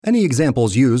Any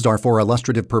examples used are for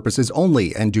illustrative purposes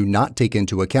only and do not take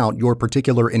into account your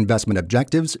particular investment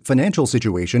objectives, financial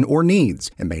situation, or needs,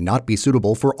 and may not be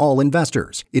suitable for all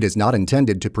investors. It is not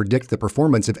intended to predict the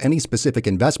performance of any specific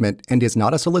investment and is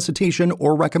not a solicitation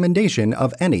or recommendation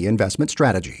of any investment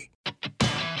strategy.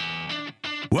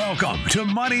 Welcome to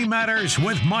Money Matters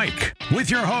with Mike, with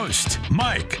your host,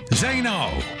 Mike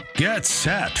Zaino. Get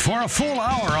set for a full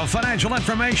hour of financial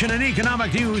information and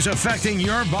economic news affecting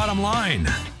your bottom line.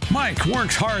 Mike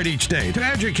works hard each day to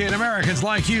educate Americans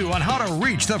like you on how to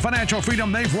reach the financial freedom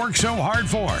they've worked so hard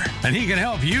for, and he can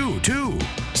help you too.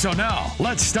 So now,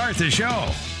 let's start the show.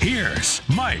 Here's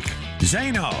Mike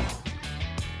Zaino.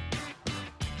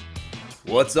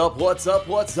 What's up, what's up,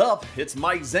 what's up? It's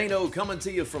Mike Zaino coming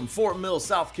to you from Fort Mill,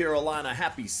 South Carolina.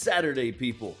 Happy Saturday,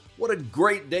 people. What a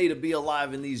great day to be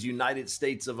alive in these United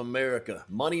States of America.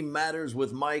 Money Matters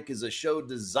with Mike is a show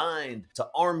designed to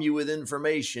arm you with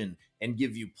information and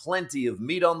give you plenty of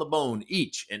meat on the bone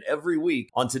each and every week.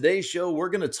 On today's show, we're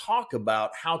going to talk about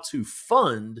how to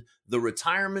fund the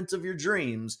retirement of your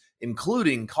dreams,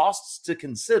 including costs to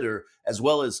consider, as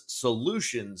well as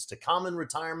solutions to common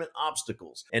retirement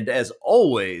obstacles. And as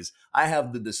always, I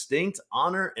have the distinct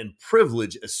honor and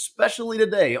privilege, especially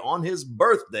today on his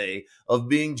birthday, of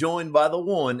being joined by the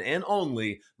one and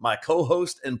only my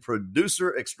co-host and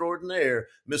producer extraordinaire,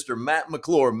 Mr. Matt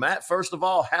McClure. Matt, first of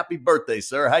all, happy birthday,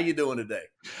 sir. How you doing today?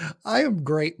 I am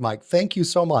great, Mike. Thank you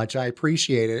so much. I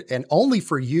appreciate it. And only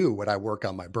for you would I work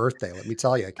on my birthday, let me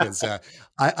tell you, because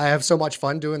I have so much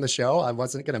fun doing the show. I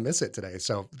wasn't going to miss it today.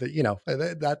 So,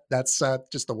 that's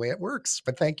just the way it works.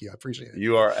 But thank you. I appreciate it.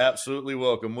 You are absolutely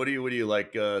welcome. What are you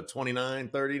like 29,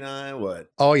 39?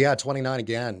 What? Oh, yeah, 29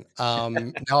 again.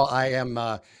 No, I am.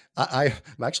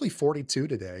 I'm actually 42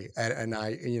 today, and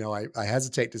I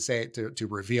hesitate to say it to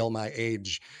reveal my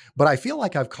age, but I feel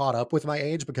like I've caught up with my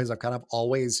age because I've kind of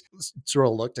always sort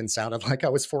of looked and sounded like I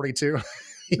was 42,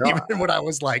 No, even when I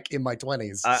was like in my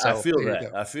 20s. I feel there you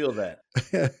that. go. I feel that.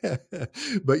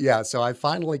 But yeah, so I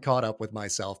finally caught up with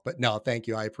myself. But no, thank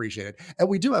you, I appreciate it. And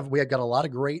we have got a lot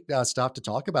of great stuff to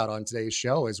talk about on today's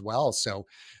show as well. So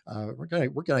we're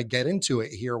gonna get into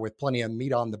it here with plenty of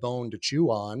meat on the bone to chew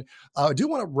on. I do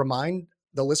want to remind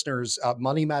the listeners,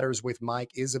 Money Matters with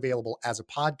Mike is available as a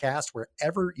podcast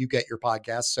wherever you get your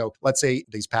podcasts. So let's say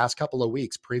these past couple of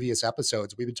weeks, previous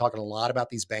episodes, we've been talking a lot about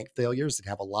these bank failures that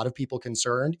have a lot of people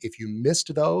concerned. If you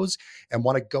missed those and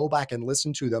want to go back and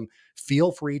listen to them,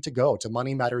 feel free to go to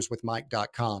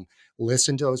moneymatterswithmike.com.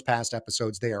 Listen to those past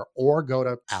episodes there, or go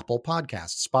to Apple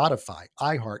Podcasts, Spotify,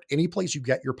 iHeart, any place you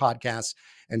get your podcasts,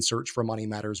 and search for Money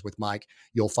Matters with Mike.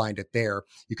 You'll find it there.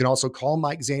 You can also call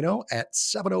Mike Zaino at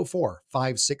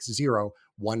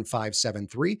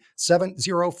 704-560-1573,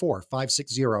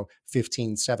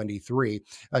 704-560-1573.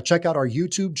 Check out our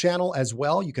YouTube channel as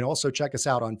well. You can also check us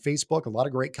out on Facebook. A lot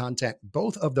of great content,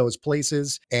 both of those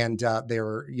places. And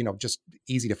they're, just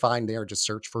easy to find there. Just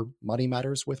search for Money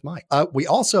Matters with Mike. We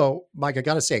also, Mike, I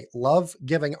got to say, love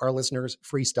giving our listeners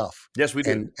free stuff. Yes, we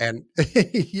do. And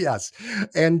yes.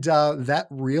 And that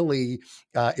really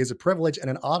is a privilege and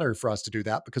an honor for us to do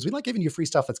that, because we like giving you free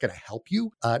stuff that's going to help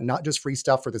you, not just free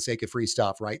stuff for the sake of free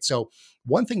stuff, right? So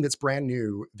one thing that's brand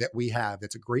new that we have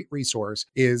that's a great resource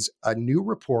is a new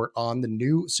report on the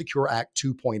new Secure Act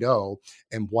 2.0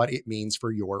 and what it means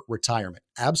for your retirement.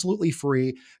 Absolutely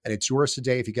free, and it's yours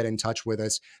today if you get in touch with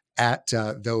us at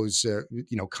those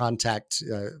contact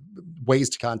ways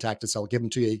to contact us. I'll give them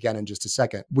to you again in just a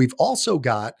second. We've also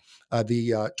got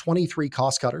the 23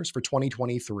 cost cutters for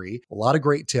 2023. A lot of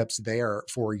great tips there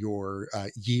for your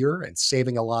year and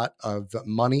saving a lot of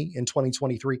money in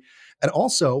 2023. And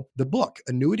also the book,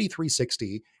 Annuity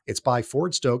 360. It's by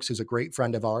Ford Stokes, who's a great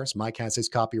friend of ours. Mike has his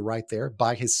copy right there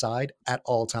by his side at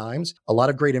all times. A lot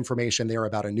of great information there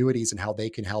about annuities and how they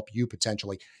can help you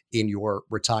potentially in your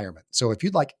retirement. So if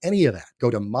you'd like any of that, go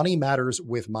to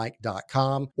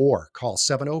moneymatterswithmike.com or call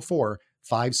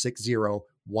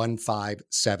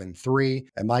 704-560-1573.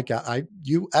 And Mike,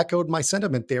 you echoed my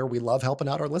sentiment there. We love helping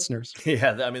out our listeners.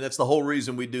 Yeah, I mean, that's the whole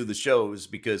reason we do the shows,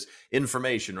 because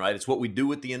information, right? It's what we do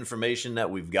with the information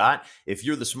that we've got. If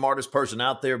you're the smartest person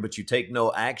out there, but you take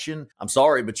no action, I'm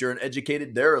sorry, but you're an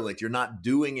educated derelict. You're not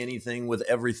doing anything with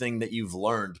everything that you've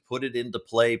learned. Put it into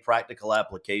play, practical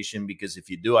application, because if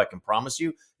you do, I can promise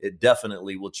you, it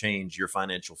definitely will change your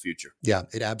financial future. Yeah,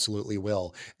 it absolutely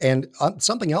will. And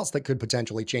something else that could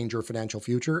potentially change your financial future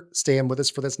future, staying with us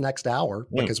for this next hour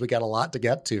because we got a lot to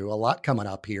get to, a lot coming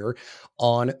up here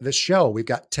on the show. We've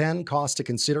got 10 costs to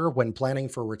consider when planning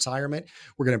for retirement.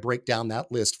 We're going to break down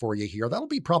that list for you here. That'll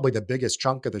be probably the biggest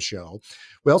chunk of the show.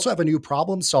 We also have a new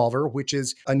problem solver, which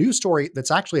is a news story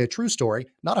that's actually a true story,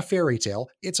 not a fairy tale.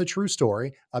 It's a true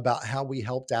story about how we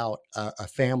helped out a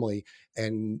family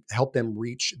and help them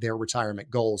reach their retirement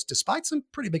goals, despite some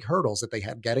pretty big hurdles that they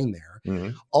had getting there.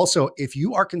 Mm-hmm. Also, if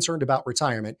you are concerned about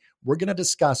retirement, we're going to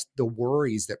discuss the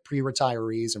worries that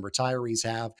pre-retirees and retirees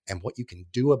have and what you can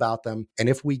do about them. And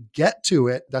if we get to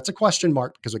it, that's a question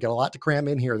mark because we got a lot to cram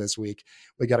in here this week.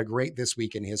 We got a great This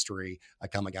Week in History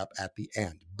coming up at the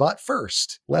end. But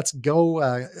first, let's go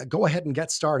ahead and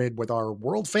get started with our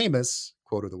world famous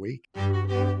quote of the week.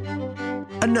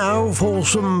 And now for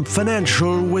some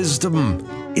financial wisdom.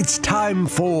 It's time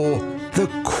for the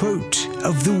quote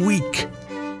of the week.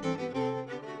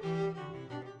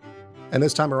 And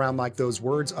this time around, Mike, those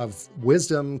words of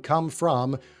wisdom come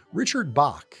from Richard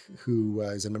Bach, who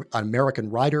is an American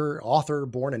writer, author,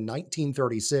 born in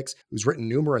 1936, who's written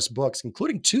numerous books,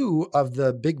 including two of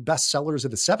the big bestsellers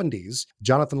of the 70s,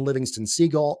 Jonathan Livingston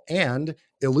Seagull and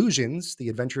Illusions, The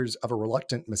Adventures of a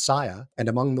Reluctant Messiah. And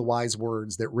among the wise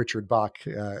words that Richard Bach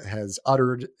has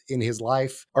uttered in his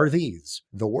life are these: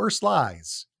 the worst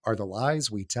lies are the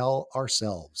lies we tell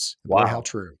ourselves. Wow. Boy, how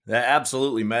true. Yeah,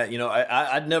 absolutely, Matt. You know,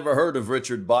 I'd never heard of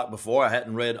Richard Bach before. I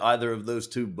hadn't read either of those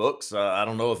two books. I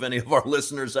don't know if any of our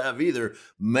listeners have either.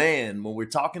 Man, when we're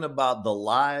talking about the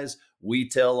lies we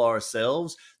tell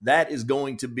ourselves, that is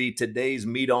going to be today's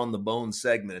meat on the bone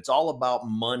segment. It's all about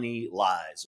money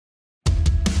lies.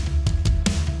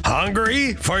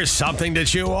 Hungry for something to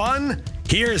chew on?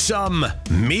 Here's some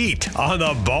meat on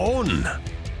the bone.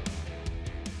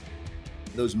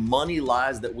 Those money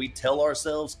lies that we tell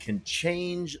ourselves can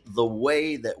change the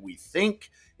way that we think.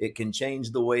 It can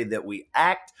change the way that we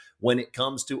act when it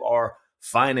comes to our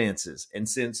finances. And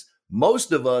since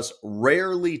most of us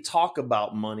rarely talk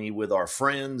about money with our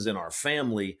friends and our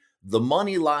family, the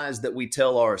money lies that we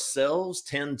tell ourselves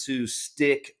tend to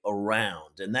stick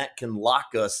around, and that can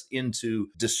lock us into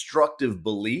destructive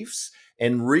beliefs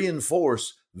and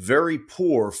reinforce very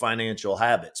poor financial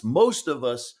habits. Most of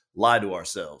us lie to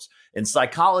ourselves, and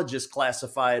psychologists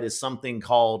classify it as something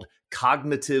called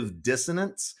cognitive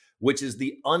dissonance, which is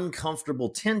the uncomfortable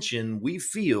tension we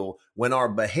feel when our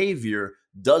behavior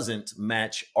doesn't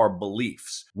match our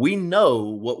beliefs. We know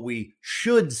what we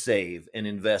should save and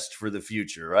invest for the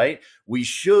future, right? We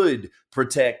should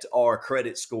protect our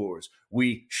credit scores.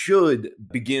 We should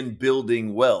begin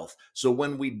building wealth. So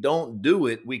when we don't do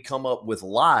it, we come up with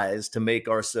lies to make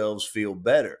ourselves feel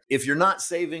better. If you're not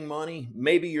saving money,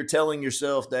 maybe you're telling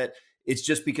yourself that it's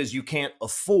just because you can't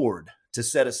afford to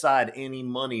set aside any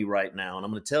money right now. And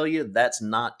I'm going to tell you that's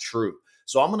not true.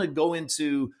 So I'm going to go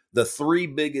into the three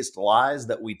biggest lies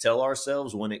that we tell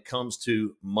ourselves when it comes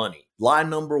to money. Lie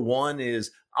number one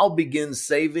is, I'll begin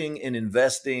saving and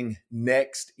investing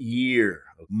next year.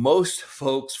 Most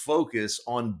folks focus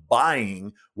on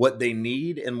buying what they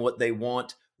need and what they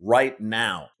want right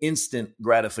now, instant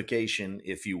gratification,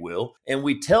 if you will. And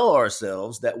we tell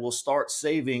ourselves that we'll start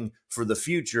saving for the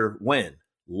future when?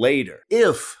 Later.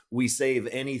 If we save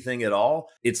anything at all,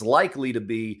 it's likely to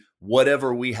be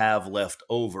whatever we have left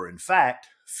over. In fact,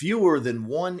 fewer than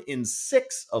 1 in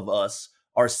 6 of us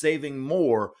are saving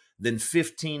more than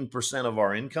 15% of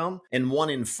our income, and 1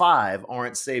 in 5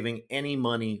 aren't saving any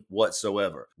money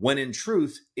whatsoever. When in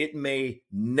truth, it may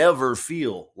never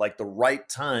feel like the right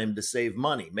time to save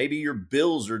money. Maybe your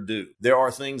bills are due. There are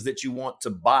things that you want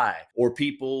to buy, or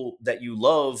people that you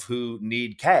love who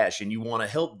need cash and you want to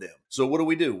help them. So what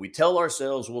do? We tell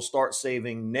ourselves we'll start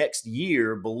saving next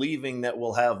year, believing that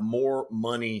we'll have more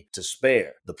money to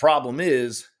spare. The problem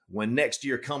is, when next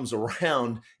year comes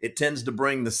around, it tends to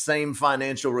bring the same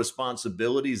financial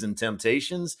responsibilities and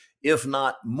temptations, if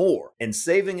not more. And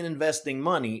saving and investing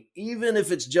money, even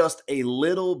if it's just a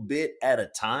little bit at a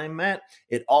time, Matt,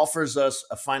 it offers us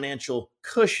a financial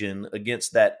cushion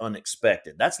against that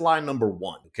unexpected. That's lie number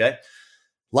one, okay?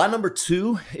 Lie number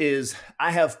two is,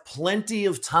 I have plenty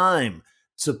of time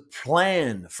to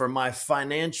plan for my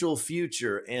financial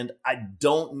future, and I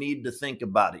don't need to think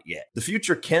about it yet. The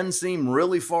future can seem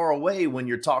really far away when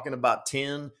you're talking about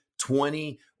 10,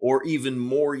 20, or even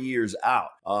more years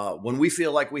out. When we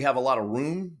feel like we have a lot of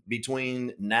room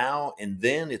between now and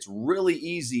then, it's really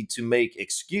easy to make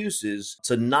excuses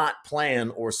to not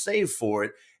plan or save for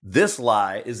it. This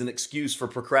lie is an excuse for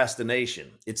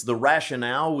procrastination. It's the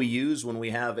rationale we use when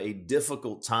we have a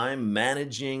difficult time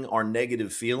managing our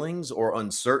negative feelings or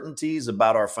uncertainties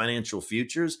about our financial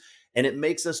futures, and it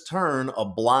makes us turn a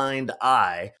blind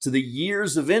eye to the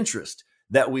years of interest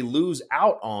that we lose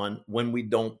out on when we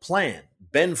don't plan.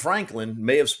 Ben Franklin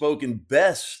may have spoken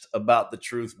best about the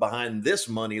truth behind this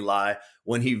money lie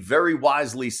when he very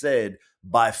wisely said,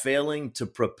 by failing to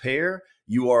prepare,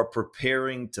 you are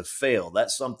preparing to fail.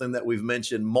 That's something that we've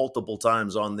mentioned multiple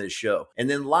times on this show. And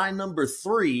then lie number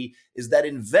 3 is that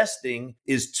investing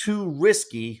is too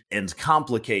risky and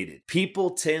complicated.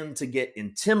 People tend to get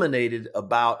intimidated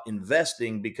about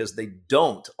investing because they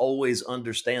don't always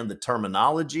understand the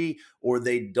terminology or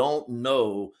they don't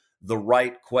know the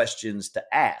right questions to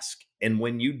ask. And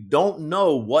when you don't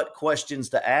know what questions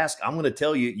to ask, I'm going to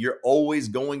tell you, you're always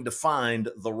going to find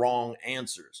the wrong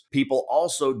answers. People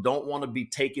also don't want to be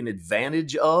taken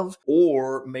advantage of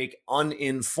or make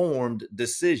uninformed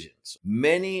decisions.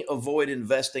 Many avoid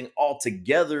investing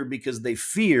altogether because they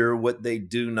fear what they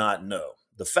do not know.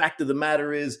 The fact of the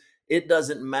matter is, it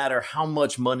doesn't matter how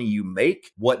much money you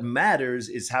make. What matters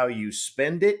is how you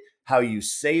spend it, how you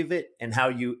save it, and how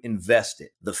you invest it.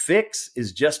 The fix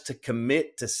is just to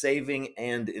commit to saving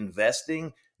and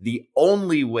investing. The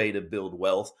only way to build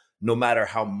wealth, no matter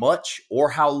how much or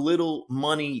how little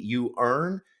money you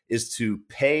earn, is to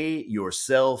pay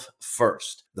yourself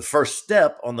first. The first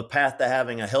step on the path to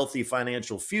having a healthy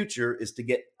financial future is to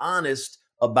get honest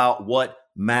about what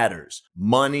matters.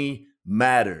 Money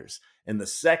matters. And the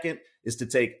second is to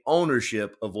take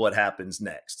ownership of what happens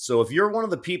next. So if you're one of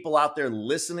the people out there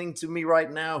listening to me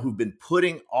right now who've been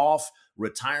putting off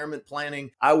retirement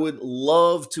planning, I would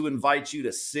love to invite you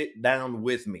to sit down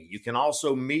with me. You can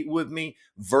also meet with me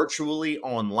virtually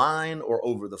online or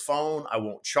over the phone. I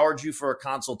won't charge you for a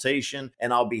consultation,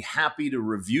 and I'll be happy to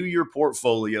review your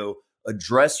portfolio,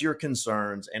 address your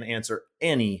concerns, and answer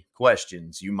any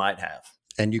questions you might have.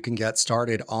 And you can get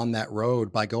started on that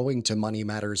road by going to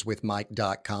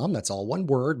moneymatterswithmike.com. That's all one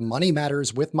word,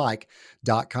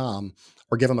 moneymatterswithmike.com,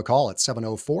 or give them a call at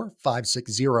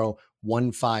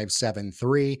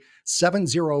 704-560-1573,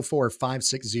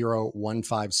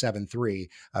 704-560-1573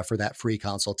 for that free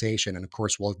consultation. And of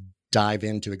course, we'll dive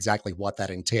into exactly what that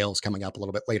entails coming up a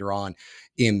little bit later on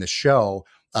in the show.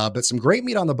 But some great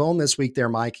meat on the bone this week there,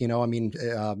 Mike.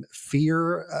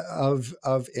 Fear of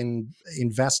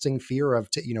investing, fear of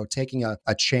taking a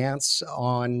chance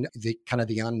on the kind of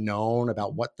the unknown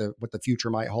about what the future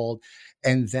might hold,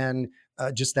 and then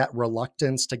just that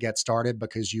reluctance to get started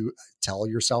because you tell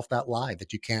yourself that lie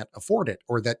that you can't afford it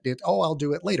or that I'll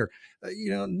do it later.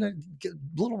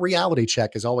 Little reality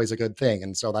check is always a good thing,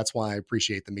 and so that's why I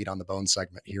appreciate the meat on the bone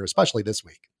segment here, especially this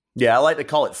week. Yeah, I like to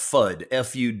call it FUD,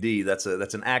 F-U-D. That's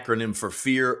an acronym for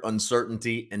fear,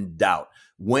 uncertainty, and doubt.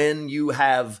 When you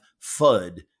have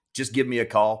FUD, just give me a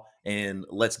call and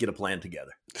let's get a plan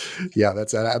together. Yeah,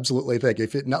 that's an absolutely thing.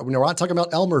 We're not talking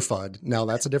about Elmer FUD. No,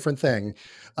 that's a different thing.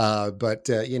 But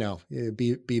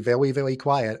be very, very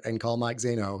quiet and call Mike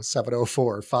Zaino,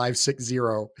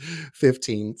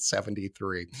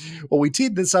 704-560-1573. Well, we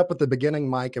teed this up at the beginning,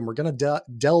 Mike, and we're going to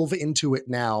delve into it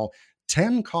now.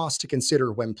 10 costs to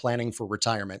consider when planning for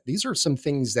retirement. These are some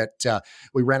things that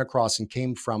we ran across and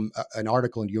came from an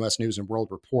article in U.S. News and World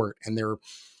Report. And they're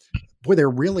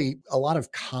really a lot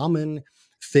of common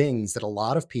things that a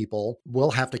lot of people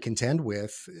will have to contend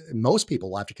with. Most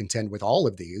people will have to contend with all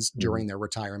of these during their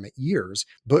retirement years.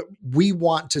 But we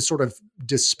want to sort of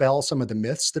dispel some of the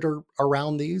myths that are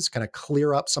around these, kind of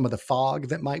clear up some of the fog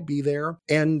that might be there.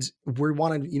 And we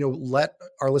want to, let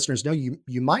our listeners know you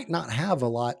might not have a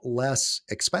lot less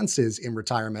expenses in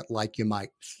retirement like you might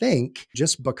think,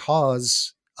 just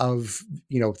because of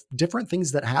different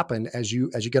things that happen as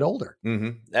you get older.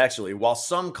 Mm-hmm. Actually, while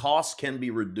some costs can be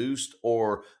reduced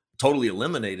or totally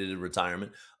eliminated in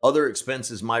retirement, other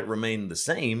expenses might remain the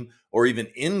same or even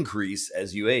increase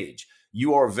as you age.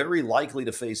 You are very likely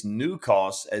to face new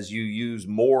costs as you use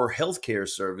more healthcare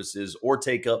services or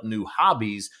take up new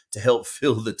hobbies to help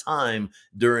fill the time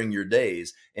during your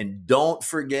days. And don't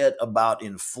forget about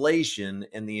inflation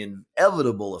and the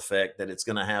inevitable effect that it's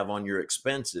going to have on your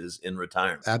expenses in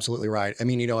retirement. Absolutely right. I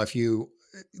mean, if you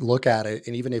look at it,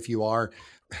 and even if you are,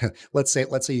 let's say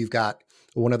you've got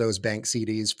one of those bank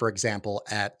CDs, for example,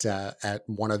 at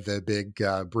one of the big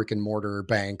brick and mortar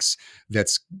banks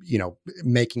that's,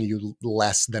 making you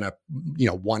less than a,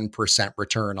 1%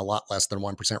 return, a lot less than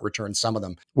 1% return. Some of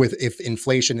them if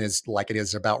inflation is like it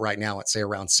is about right now, let's say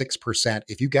around 6%,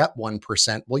 if you get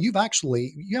 1%, well, you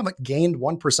haven't gained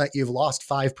 1%, you've lost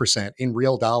 5% in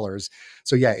real dollars.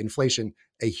 So yeah, inflation,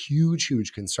 a huge,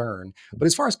 huge concern. But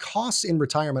as far as costs in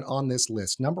retirement on this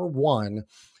list, number one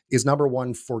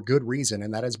for good reason.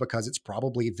 And that is because it's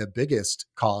probably the biggest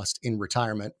cost in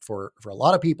retirement for a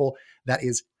lot of people. That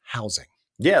is housing.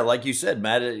 Yeah, like you said,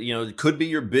 Matt, it could be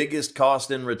your biggest cost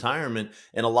in retirement.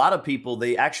 And a lot of people,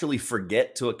 they actually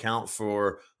forget to account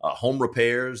for home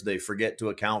repairs. They forget to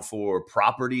account for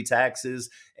property taxes.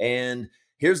 And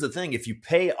here's the thing, if you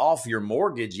pay off your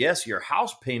mortgage, yes, your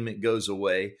house payment goes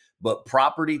away, but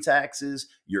property taxes,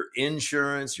 your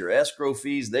insurance, your escrow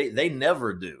fees, they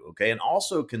never do. Okay. And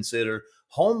also consider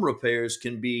home repairs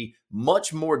can be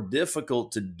much more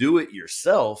difficult to do it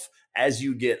yourself as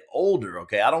you get older.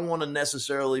 Okay. I don't want to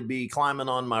necessarily be climbing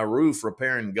on my roof,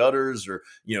 repairing gutters or,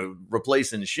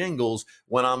 replacing shingles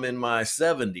when I'm in my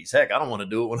 70s. Heck, I don't want to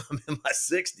do it when I'm in my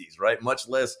 60s, right? Much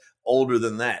less older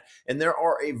than that. And there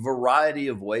are a variety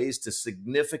of ways to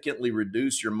significantly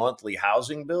reduce your monthly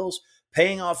housing bills.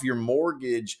 Paying off your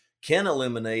mortgage can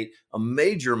eliminate a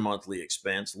major monthly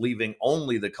expense, leaving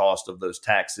only the cost of those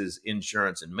taxes,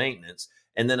 insurance, and maintenance.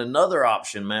 And then another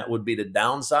option, Matt, would be to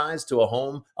downsize to a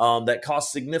home that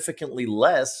costs significantly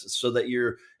less so that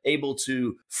you're able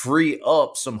to free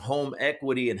up some home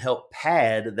equity and help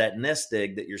pad that nest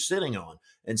egg that you're sitting on.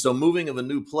 And so moving of a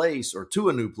new place, or to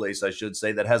a new place, I should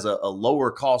say, that has a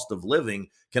lower cost of living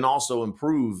can also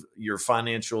improve your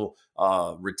financial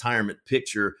retirement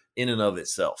picture in and of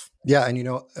itself. Yeah. And,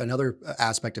 another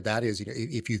aspect of that is,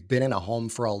 if you've been in a home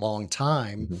for a long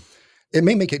time, it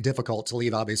may make it difficult to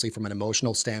leave, obviously, from an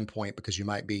emotional standpoint, because you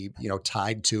might be,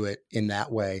 tied to it in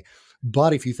that way.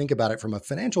 But if you think about it from a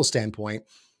financial standpoint,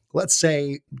 let's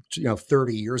say,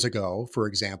 30 years ago, for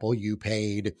example, you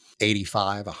paid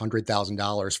 $85,000,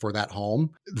 $100,000 for that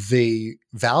home. The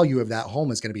value of that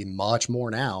home is going to be much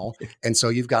more now. And so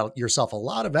you've got yourself a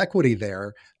lot of equity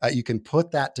there. You can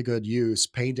put that to good use,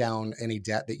 pay down any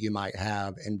debt that you might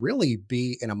have, and really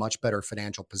be in a much better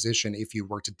financial position if you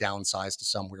were to downsize to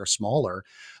somewhere smaller.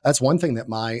 That's one thing that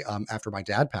after my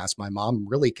dad passed, my mom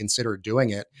really considered doing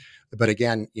it. But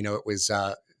again, it was,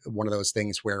 one of those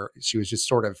things where she was just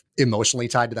sort of emotionally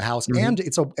tied to the house, and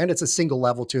it's a single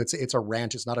level too. It's a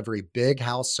ranch. It's not a very big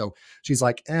house, so she's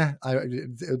like, a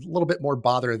little bit more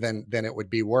bother than it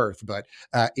would be worth. But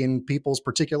in people's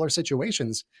particular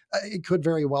situations, it could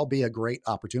very well be a great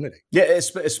opportunity. Yeah,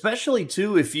 especially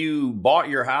too, if you bought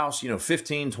your house,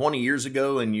 15, 20 years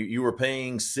ago, and you were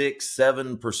paying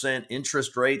 6-7%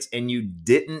 interest rates, and you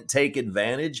didn't take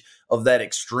advantage of that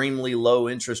extremely low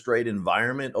interest rate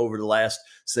environment over the last,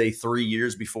 say, 3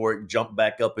 years before it jumped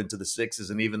back up into the sixes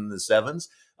and even the sevens.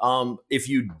 If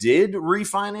you did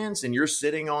refinance and you're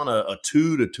sitting on a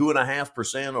 2 to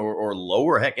 2.5% or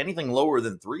lower, heck, anything lower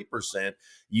than 3%,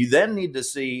 you then need to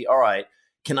see, all right,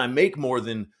 can I make more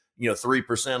than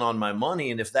 3% on my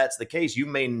money? And if that's the case, you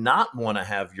may not want to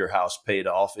have your house paid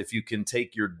off if you can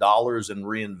take your dollars and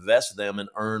reinvest them and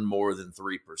earn more than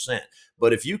 3%.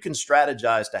 But if you can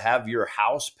strategize to have your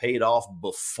house paid off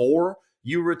before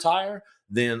you retire,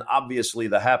 then obviously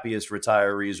the happiest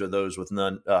retirees are those with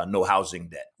no housing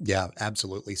debt. Yeah,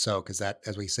 absolutely so, because that,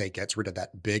 as we say, gets rid of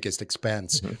that biggest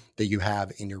expense that you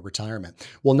have in your retirement.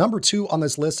 Well, number 2 on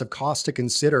this list of costs to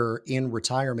consider in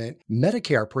retirement,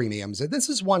 Medicare premiums. And this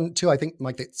is one too, I think,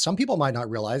 Mike, that some people might not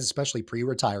realize, especially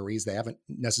pre-retirees. They haven't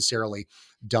necessarily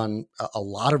done a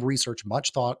lot of research,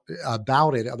 much thought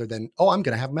about it, other than, I'm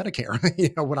going to have Medicare.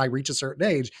 When I reach a certain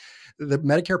age, the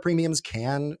Medicare premiums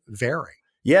can vary.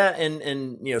 Yeah,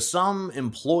 and some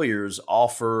employers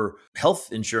offer health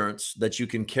insurance that you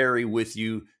can carry with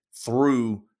you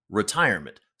through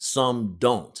retirement. Some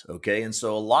don't, okay? And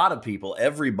so a lot of people,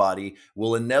 everybody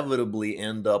will inevitably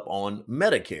end up on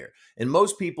Medicare. And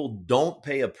most people don't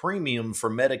pay a premium for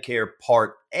Medicare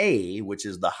Part A, which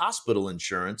is the hospital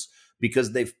insurance,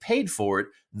 because they've paid for it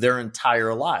their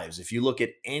entire lives. If you look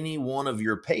at any one of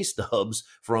your pay stubs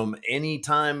from any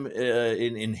time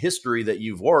in history that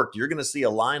you've worked, you're going to see a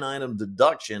line item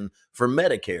deduction for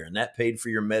Medicare, and that paid for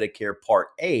your Medicare Part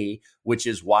A, which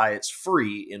is why it's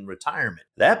free in retirement.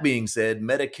 That being said,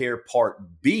 Medicare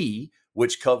Part B,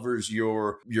 which covers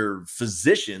your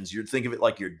physicians, you think of it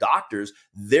like your doctors,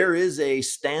 there is a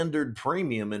standard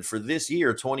premium. And for this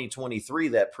year, 2023,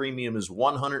 that premium is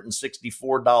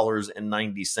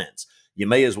 $164.90. You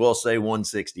may as well say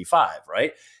 165,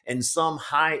 right? And some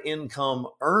high income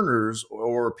earners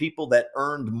or people that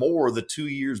earned more the 2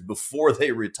 years before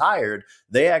they retired,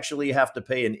 they actually have to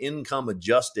pay an income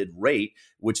adjusted rate,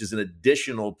 which is an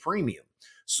additional premium.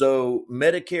 So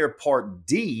Medicare Part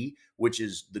D, which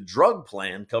is the drug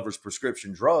plan, covers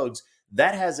prescription drugs,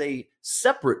 that has a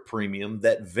separate premium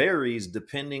that varies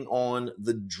depending on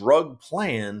the drug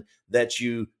plan that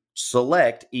you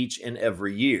select each and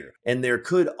every year. And there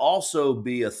could also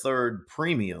be a third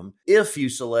premium if you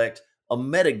select a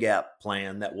Medigap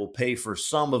plan that will pay for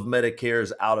some of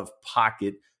Medicare's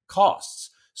out-of-pocket costs.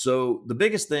 So the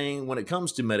biggest thing when it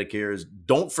comes to Medicare is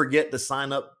don't forget to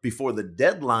sign up before the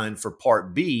deadline for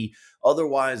Part B.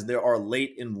 Otherwise, there are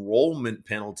late enrollment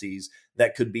penalties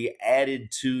that could be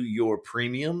added to your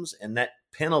premiums, and that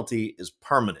penalty is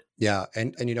permanent. Yeah.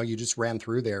 And you just ran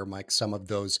through there, Mike, some of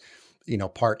those,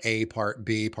 part A, part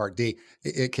B, part D.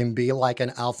 It can be like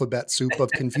an alphabet soup of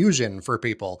confusion for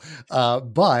people.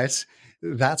 But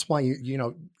that's why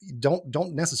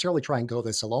don't necessarily try and go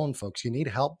this alone, folks. You need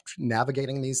help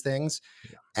navigating these things.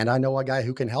 Yeah. And I know a guy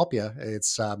who can help you.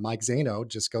 It's Mike Zaino.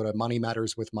 Just go to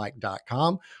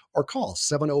moneymatterswithmike.com or call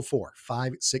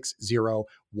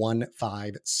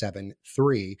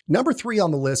 704-560-1573. Number 3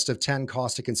 on the list of 10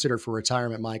 costs to consider for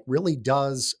retirement, Mike, really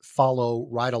does follow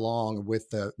right along with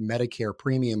the Medicare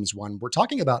premiums one. We're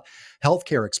talking about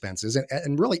healthcare expenses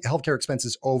and really healthcare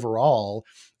expenses overall,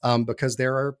 because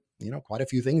there are quite a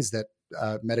few things that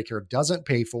Medicare doesn't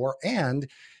pay for. And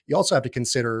you also have to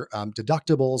consider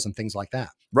deductibles and things like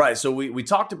that. Right. So we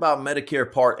talked about Medicare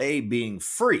Part A being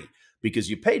free because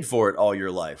you paid for it all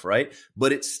your life, right?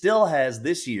 But it still has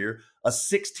this year a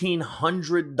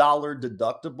 $1,600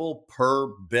 deductible per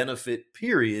benefit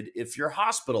period if you're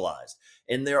hospitalized.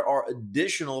 And there are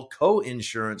additional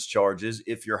co-insurance charges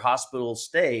if your hospital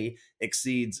stay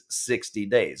exceeds 60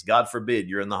 days. God forbid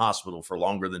you're in the hospital for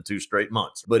longer than 2 straight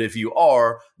months. But if you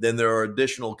are, then there are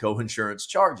additional co-insurance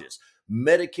charges.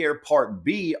 Medicare Part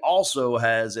B also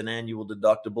has an annual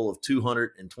deductible of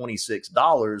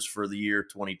 $226 for the year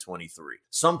 2023.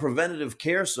 Some preventative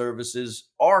care services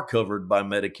are covered by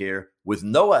Medicare with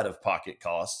no out-of-pocket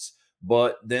costs,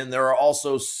 but then there are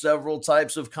also several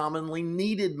types of commonly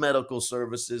needed medical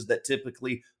services that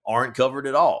typically aren't covered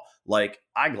at all, like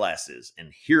eyeglasses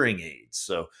and hearing aids.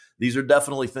 So these are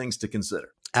definitely things to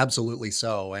consider. Absolutely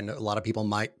so. And a lot of people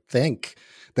might think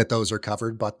that those are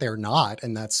covered, but they're not.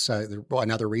 And that's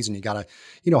another reason you got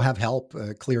to, have help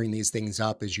clearing these things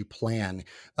up as you plan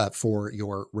for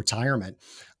your retirement.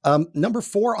 Number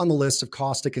 4 on the list of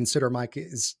costs to consider, Mike,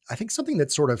 is I think something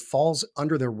that sort of falls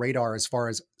under the radar as far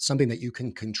as something that you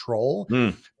can control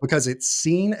because it's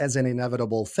seen as an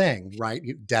inevitable thing, right?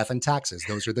 Death and taxes.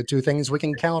 Those are the 2 things we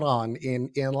can count on in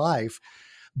life.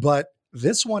 But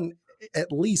this one,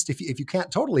 at least if you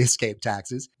can't totally escape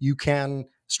taxes, you can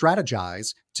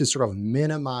strategize to sort of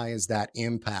minimize that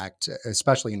impact,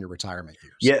 especially in your retirement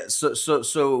years. Yeah.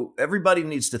 So everybody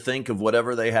needs to think of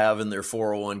whatever they have in their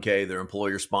 401k, their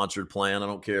employer sponsored plan. I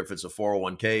don't care if it's a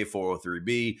 401k,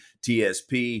 403b,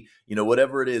 TSP,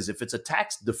 whatever it is. If it's a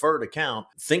tax deferred account,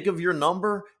 think of your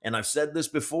number. And I've said this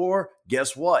before,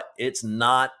 guess what? It's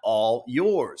not all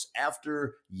yours.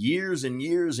 After years and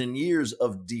years and years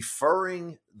of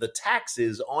deferring the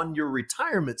taxes on your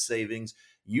retirement savings,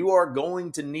 you are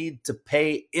going to need to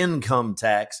pay income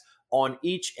tax on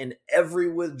each and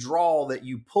every withdrawal that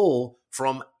you pull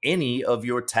from any of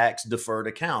your tax deferred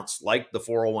accounts, like the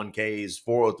 401ks,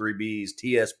 403bs,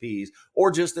 TSPs, or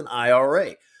just an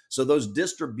IRA. So those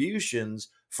distributions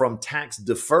from tax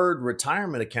deferred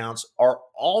retirement accounts are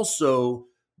also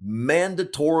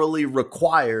mandatorily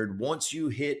required once you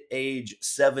hit age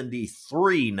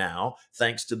 73 now,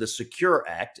 thanks to the Secure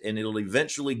Act, and it'll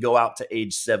eventually go out to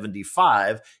age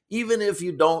 75, even if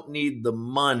you don't need the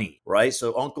money, right?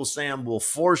 So Uncle Sam will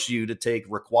force you to take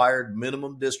required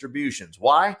minimum distributions.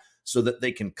 Why? So that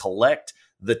they can collect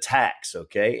the tax,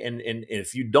 okay? And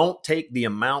if you don't take the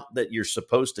amount that you're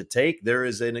supposed to take, there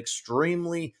is an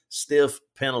extremely stiff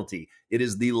penalty. It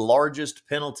is the largest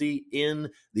penalty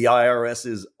in the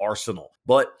IRS's arsenal.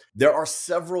 But there are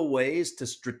several ways to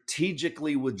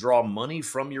strategically withdraw money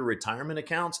from your retirement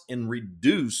accounts and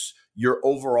reduce your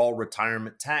overall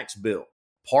retirement tax bill.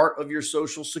 Part of your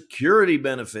Social Security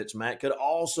benefits, Matt, could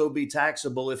also be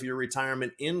taxable if your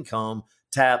retirement income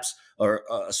taps or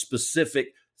a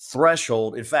specific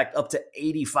threshold. In fact, up to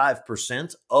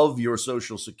 85% of your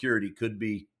Social Security could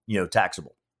be,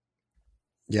 taxable.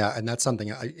 Yeah, and that's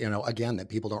something again that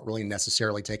people don't really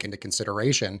necessarily take into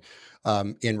consideration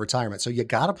in retirement. So you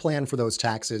got to plan for those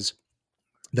taxes.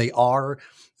 They are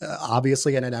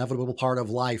obviously an inevitable part of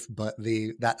life, but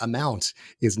that amount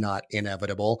is not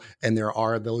inevitable. And there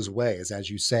are those ways, as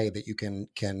you say, that you can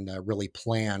really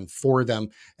plan for them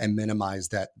and minimize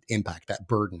that impact, that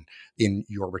burden in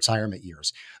your retirement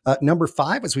years. Number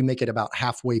 5, as we make it about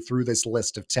halfway through this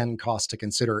list of 10 costs to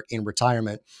consider in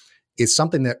retirement, is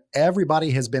something that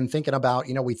everybody has been thinking about.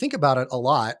 We think about it a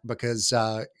lot because,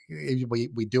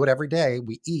 We do it every day.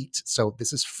 We eat. So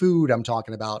this is food I'm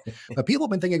talking about. But people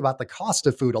have been thinking about the cost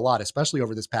of food a lot, especially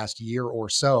over this past year or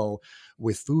so,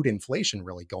 with food inflation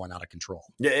really going out of control.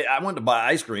 Yeah, I went to buy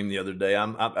ice cream the other day.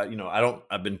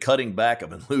 I've been cutting back. I've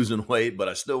been losing weight, but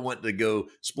I still went to go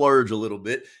splurge a little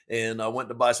bit. And I went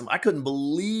to buy some. I couldn't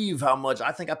believe how much.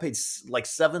 I think I paid like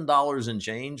 $7 and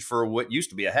change for what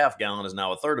used to be a half gallon is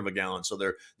now a third of a gallon. So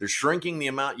they're shrinking the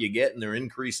amount you get and they're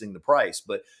increasing the price.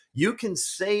 But you can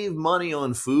save money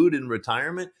on food in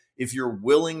retirement if you're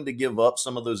willing to give up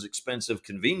some of those expensive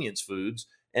convenience foods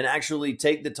and actually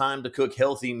take the time to cook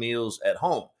healthy meals at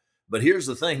home. But here's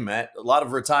the thing, Matt, a lot of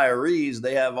retirees,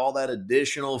 they have all that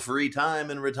additional free time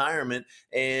in retirement,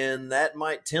 and that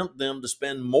might tempt them to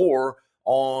spend more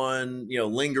on,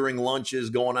 lingering lunches,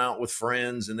 going out with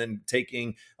friends, and then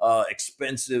taking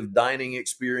expensive dining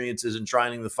experiences and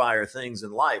trying the finer things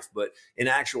in life. But in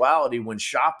actuality, when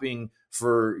shopping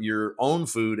for your own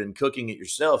food and cooking it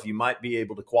yourself, you might be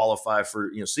able to qualify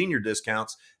for, senior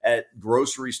discounts at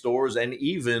grocery stores and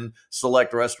even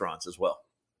select restaurants as well.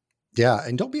 Yeah,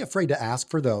 and don't be afraid to ask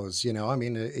for those, I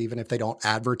mean, even if they don't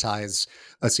advertise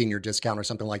a senior discount or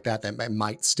something like that, that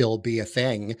might still be a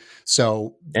thing.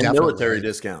 So And definitely. military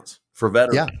discounts for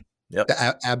veterans. Yeah. Yep.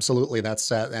 Absolutely.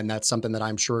 And that's something that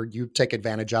I'm sure you take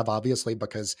advantage of, obviously,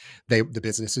 because the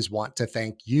businesses want to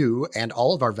thank you and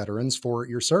all of our veterans for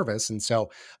your service. And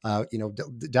so,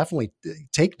 definitely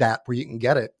take that where you can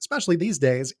get it, especially these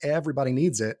days. Everybody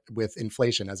needs it with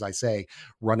inflation, as I say,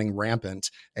 running rampant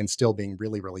and still being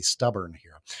really, really stubborn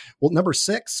here. Well, number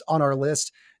 6 on our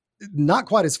list, not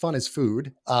quite as fun as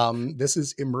food. This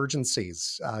is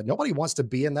emergencies. Nobody wants to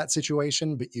be in that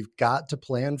situation, but you've got to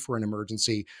plan for an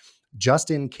emergency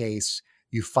just in case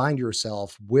you find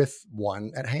yourself with one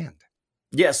at hand.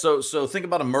 Yeah, so think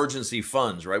about emergency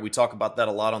funds, right? We talk about that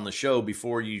a lot on the show.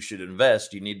 Before you should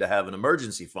invest, you need to have an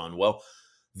emergency fund. Well,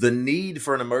 the need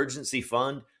for an emergency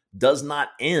fund does not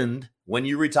end when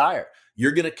you retire.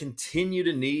 You're going to continue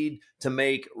to need to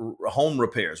make home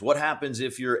repairs. What happens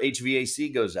if your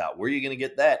HVAC goes out? Where are you going to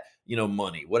get that,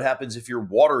 money? What happens if your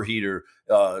water heater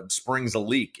springs a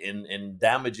leak and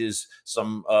damages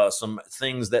some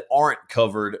things that aren't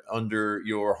covered under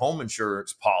your home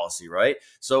insurance policy, right?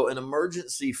 So an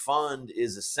emergency fund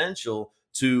is essential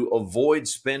to avoid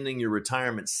spending your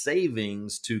retirement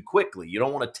savings too quickly. You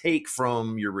don't want to take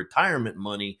from your retirement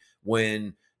money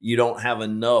when you don't have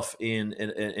enough in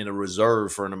a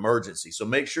reserve for an emergency. So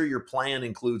make sure your plan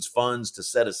includes funds to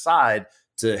set aside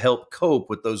to help cope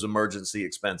with those emergency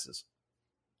expenses.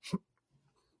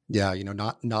 Yeah,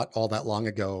 not all that long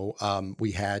ago,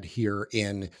 we had here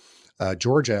in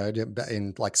Georgia,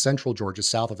 in like central Georgia,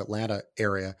 south of Atlanta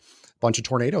area, a bunch of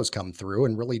tornadoes come through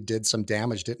and really did some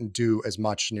damage. Didn't do as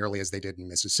much nearly as they did in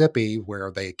Mississippi,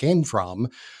 where they came from.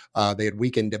 They had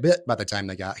weakened a bit by the time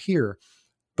they got here.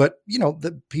 But,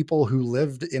 the people who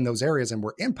lived in those areas and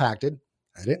were impacted,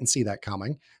 I didn't see that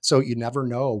coming. So you never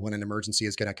know when an emergency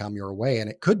is going to come your way. And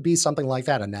it could be something like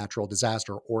that, a natural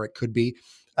disaster, or it could be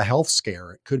a health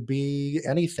scare. It could be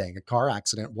anything, a car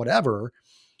accident, whatever.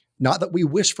 Not that we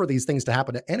wish for these things to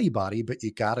happen to anybody, but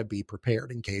you got to be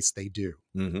prepared in case they do.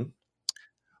 Mm-hmm.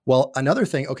 Well, another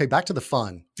thing, okay, back to the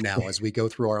fun now as we go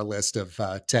through our list of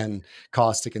 10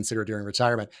 costs to consider during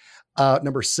retirement.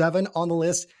 Number 7 on the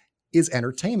list is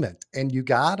entertainment. And you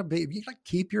gotta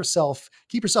keep yourself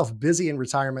busy in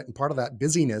retirement. And part of that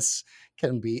busyness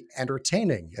can be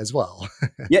entertaining as well.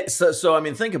 Yeah. So, I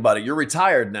mean, think about it. You're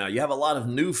retired now. You have a lot of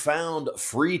newfound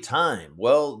free time.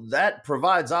 Well, that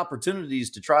provides opportunities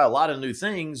to try a lot of new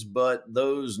things, but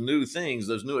those new things,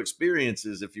 those new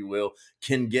experiences, if you will,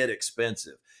 can get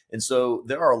expensive. And so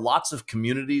there are lots of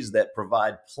communities that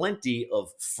provide plenty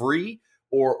of free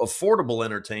or affordable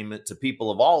entertainment to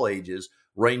people of all ages,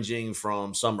 ranging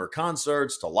from summer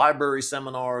concerts to library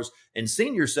seminars, and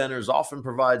senior centers often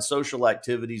provide social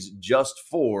activities just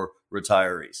for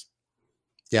retirees.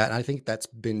 Yeah, and I think that's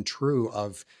been true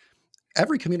of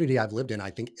every community I've lived in. I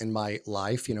think in my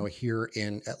life, here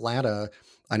in Atlanta,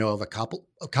 I know of a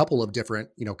couple of different,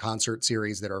 concert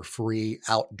series that are free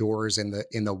outdoors in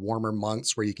the warmer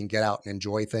months where you can get out and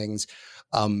enjoy things.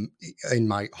 In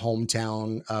my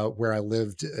hometown, where I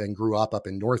lived and grew up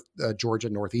in North Georgia,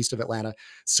 northeast of Atlanta,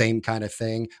 same kind of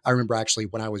thing. I remember actually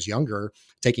when I was younger,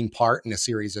 taking part in a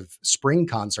series of spring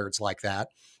concerts like that.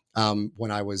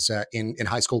 When I was in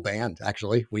high school band,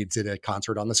 actually, we did a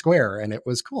concert on the square and it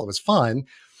was cool. It was fun.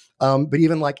 But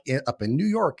even like up in New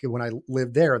York, when I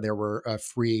lived there were a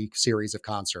free series of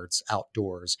concerts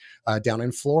outdoors. Down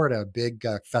in Florida, big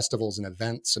festivals and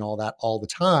events and all that all the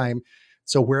time.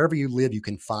 So wherever you live, you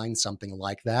can find something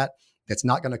like that that's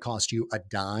not going to cost you a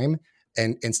dime,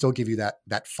 and still give you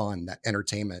that fun, that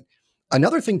entertainment.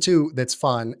 Another thing too that's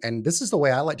fun, and this is the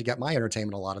way I like to get my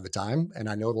entertainment a lot of the time, and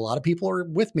I know a lot of people are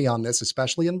with me on this,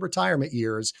 especially in retirement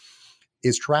years,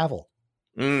 is travel.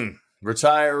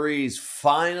 Retirees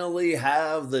finally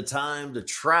have the time to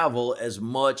travel as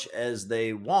much as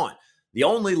they want. The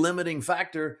only limiting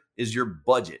factor is your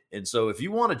budget. And so if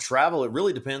you want to travel, it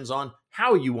really depends on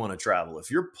how you want to travel. If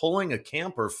you're pulling a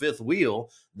camper fifth wheel,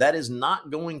 that is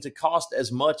not going to cost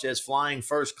as much as flying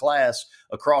first class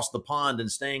across the pond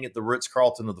and staying at the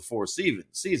Ritz-Carlton of the Four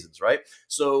Seasons, right?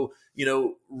 So,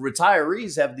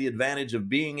 retirees have the advantage of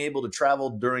being able to travel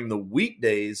during the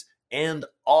weekdays and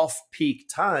off-peak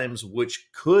times, which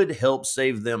could help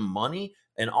save them money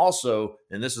and also,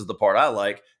 and this is the part I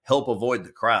like, help avoid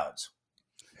the crowds.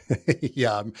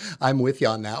 Yeah, I'm with you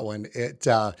on that one.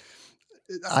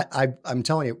 I'm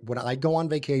telling you, when I go on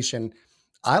vacation,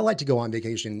 I like to go on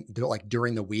vacation like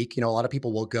during the week. A lot of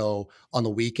people will go on the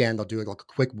weekend. They'll do like a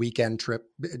quick weekend trip,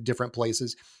 different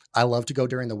places. I love to go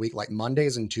during the week, like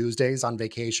Mondays and Tuesdays on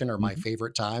vacation are my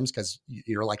favorite times because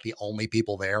you're like the only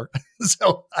people there.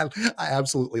 So I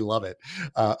absolutely love it.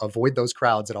 Avoid those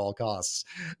crowds at all costs.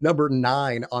 Number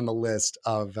 9 on the list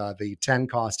of the 10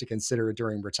 costs to consider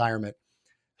during retirement.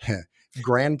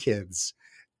 Grandkids.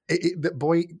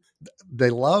 Boy, they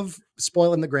love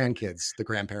spoiling the grandkids. The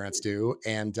grandparents do.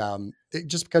 And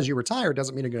just because you retire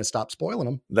doesn't mean you're going to stop spoiling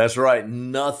them. That's right.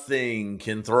 Nothing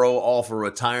can throw off a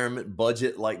retirement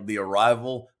budget like the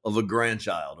arrival of a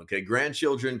grandchild. Okay.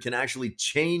 Grandchildren can actually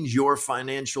change your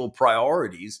financial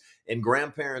priorities, and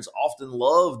grandparents often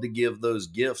love to give those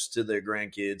gifts to their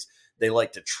grandkids. They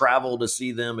like to travel to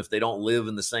see them if they don't live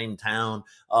in the same town.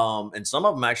 And some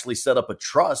of them actually set up a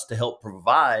trust to help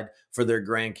provide for their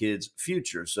grandkids'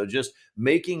 future. So just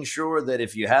making sure that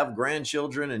if you have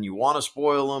grandchildren and you want to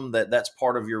spoil them, that's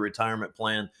part of your retirement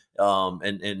plan,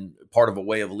 and part of a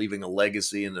way of leaving a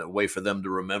legacy and a way for them to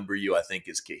remember you, I think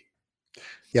is key.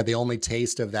 Yeah, the only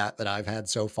taste of that I've had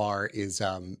so far is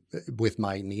with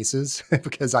my nieces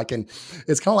because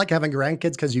it's kind of like having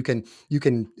grandkids because you can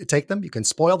take them, you can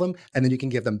spoil them, and then you can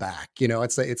give them back.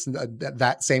 It's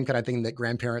that same kind of thing that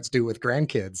grandparents do with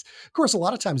grandkids. Of course, a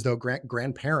lot of times though,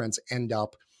 grandparents end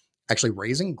up actually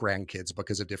raising grandkids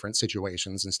because of different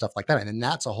situations and stuff like that. And then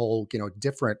that's a whole,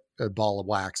 different ball of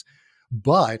wax.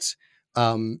 But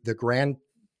the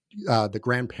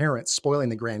grandparents spoiling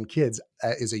the grandkids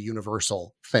is a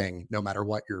universal thing, no matter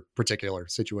what your particular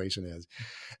situation is.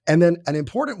 And then an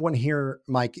important one here,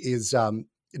 Mike, is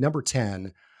number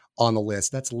 10 on the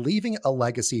list. That's leaving a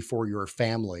legacy for your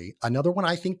family. Another one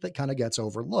I think that kind of gets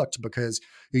overlooked because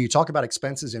when you talk about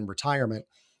expenses in retirement,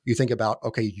 you think about,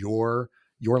 okay, your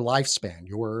lifespan,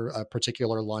 your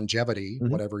particular longevity,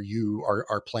 whatever you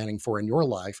are planning for in your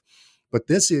life. But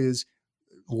this is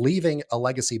leaving a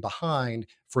legacy behind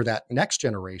for that next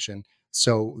generation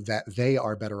so that they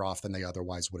are better off than they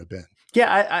otherwise would have been.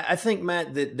 Yeah, I think,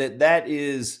 Matt, that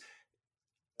is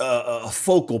a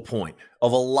focal point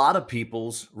of a lot of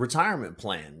people's retirement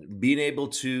plan, being able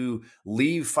to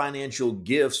leave financial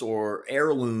gifts or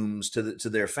heirlooms to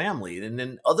their family. And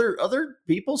then other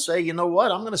people say, you know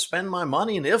what, I'm going to spend my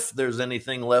money, and if there's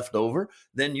anything left over,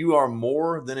 then you are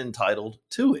more than entitled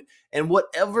to it. And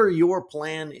whatever your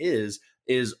plan is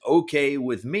okay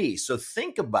with me. So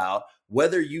think about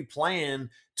whether you plan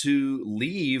to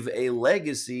leave a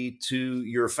legacy to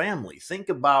your family. Think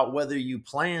about whether you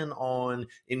plan on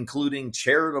including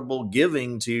charitable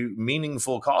giving to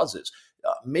meaningful causes.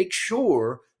 Make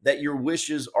sure that your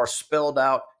wishes are spelled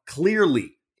out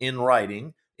clearly in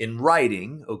writing,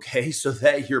 okay, so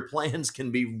that your plans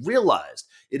can be realized.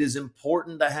 It is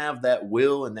important to have that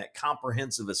will and that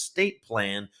comprehensive estate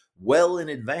plan well in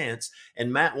advance.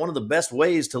 And Matt, one of the best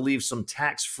ways to leave some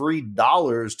tax-free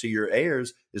dollars to your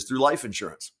heirs is through life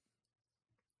insurance.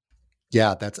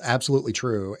 Yeah, that's absolutely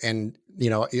true. And,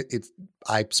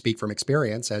 I speak from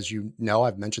experience. As you know,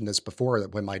 I've mentioned this before,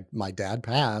 that when my dad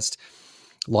passed,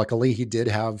 luckily he did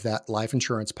have that life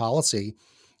insurance policy.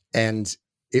 And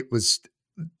it was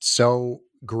so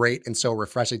great and so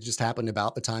refreshing. It just happened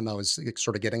about the time I was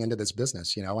sort of getting into this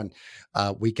business, and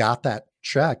we got that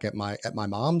check at my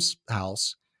mom's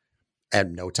house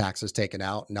and no taxes taken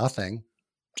out, nothing,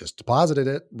 just deposited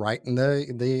it right in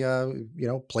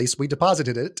the place we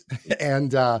deposited it.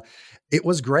 And it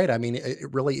was great. I mean, it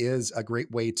really is a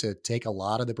great way to take a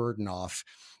lot of the burden off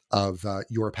of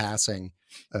your passing.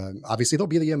 Obviously there'll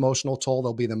be the emotional toll.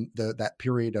 There'll be that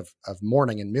period of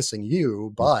mourning and missing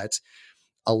you, but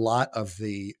a lot of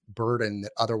the burden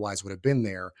that otherwise would have been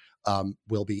there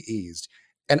will be eased.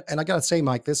 And I got to say,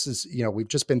 Mike, this is, we've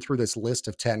just been through this list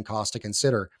of 10 costs to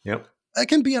consider. Yep. it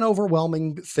can be an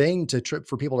overwhelming thing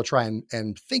for people to try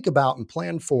and think about and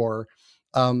plan for.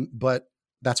 But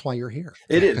that's why you're here.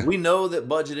 It is. We know that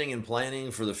budgeting and planning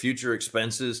for the future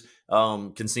expenses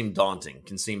can seem daunting,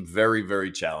 can seem very,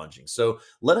 very challenging. So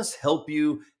let us help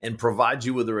you and provide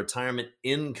you with a retirement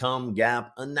income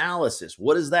gap analysis.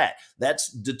 What is that?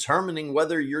 That's determining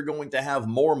whether you're going to have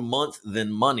more month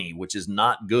than money, which is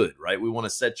not good, right? We want to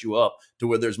set you up to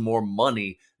where there's more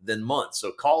money than month.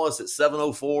 So call us at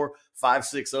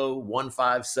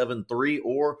 704-560-1573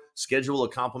 or schedule a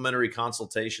complimentary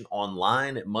consultation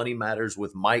online at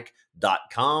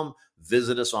moneymatterswithmike.com.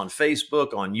 Visit us on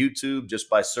Facebook, on YouTube, just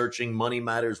by searching Money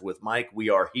Matters with Mike.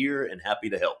 We are here and happy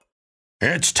to help.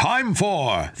 It's time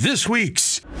for this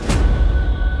week's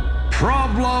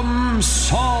Problem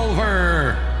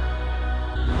Solver.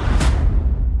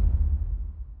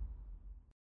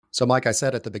 So, Mike, I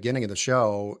said at the beginning of the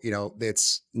show,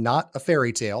 it's not a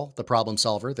fairy tale, the problem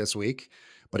solver this week,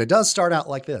 but it does start out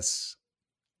like this.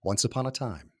 Once upon a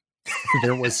time,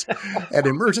 there was an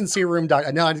emergency room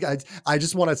doctor. No, I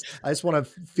just want to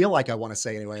feel like I want to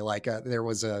say anyway, like there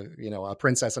was a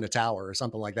princess in a tower or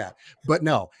something like that. But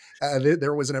no,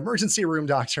 there was an emergency room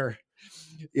doctor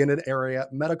in an area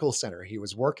medical center. He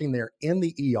was working there in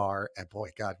the ER, and boy,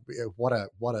 God, what a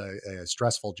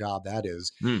stressful job that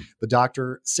is. The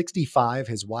doctor, 65,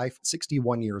 his wife,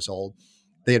 61 years old.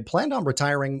 They had planned on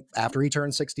retiring after he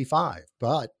turned 65,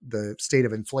 but the state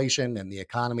of inflation and the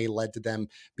economy led to them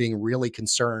being really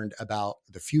concerned about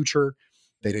the future.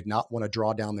 They did not want to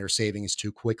draw down their savings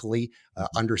too quickly,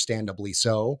 understandably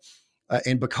so.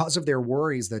 And because of their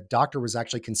worries, the doctor was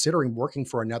actually considering working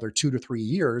for another 2 to 3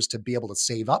 years to be able to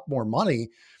save up more money.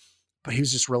 But he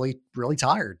was just really, really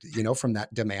tired, from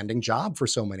that demanding job for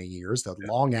so many years, the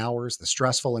long hours, the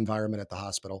stressful environment at the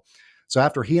hospital. So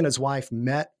after he and his wife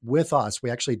met with us, we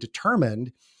actually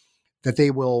determined that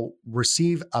they will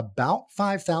receive about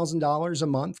 $5,000 a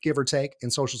month, give or take, in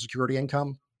Social Security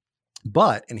income.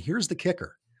 But, and here's the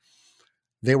kicker,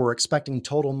 they were expecting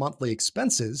total monthly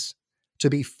expenses to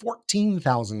be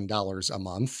 $14,000 a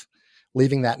month,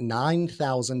 leaving that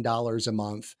 $9,000 a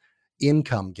month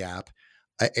income gap.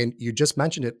 And you just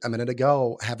mentioned it a minute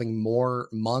ago, having more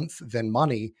month than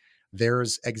money.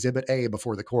 There's Exhibit A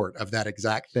before the court of that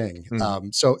exact thing.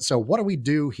 So what do we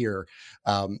do here,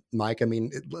 Mike? I mean,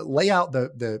 lay out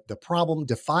the problem,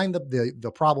 define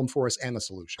the problem for us and the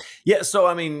solution. Yeah. So,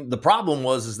 I mean, the problem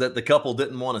is that the couple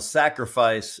didn't want to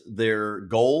sacrifice their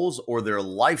goals or their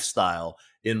lifestyle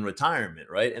in retirement,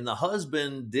 right? And the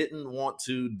husband didn't want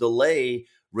to delay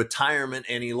retirement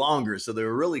any longer. So they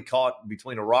were really caught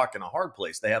between a rock and a hard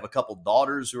place. They have a couple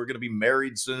daughters who are going to be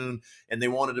married soon, and they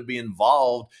wanted to be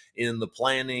involved in the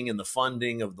planning and the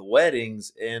funding of the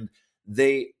weddings. And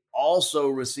they also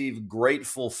receive great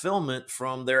fulfillment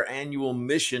from their annual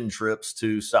mission trips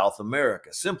to South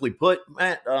America. Simply put,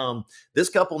 Matt, this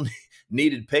couple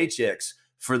needed paychecks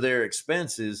for their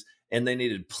expenses, and they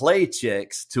needed play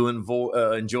checks to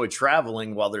enjoy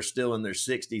traveling while they're still in their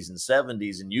 60s and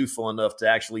 70s and youthful enough to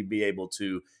actually be able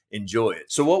to enjoy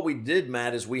it. So what we did,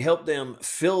 Matt, is we helped them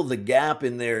fill the gap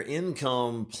in their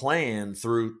income plan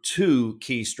through two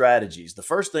key strategies. The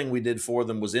first thing we did for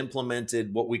them was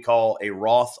implemented what we call a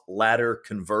Roth ladder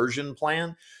conversion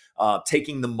plan.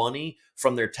 Taking the money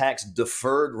from their tax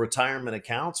deferred retirement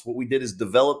accounts, what we did is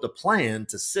developed a plan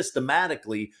to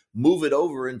systematically move it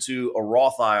over into a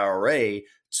Roth IRA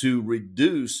to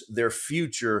reduce their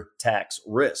future tax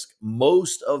risk.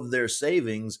 Most of their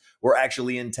savings were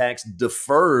actually in tax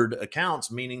deferred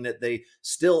accounts, meaning that they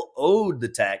still owed the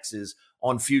taxes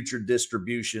on future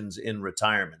distributions in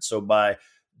retirement. So by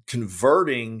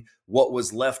converting what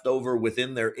was left over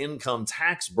within their income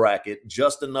tax bracket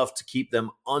just enough to keep them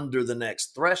under the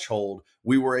next threshold,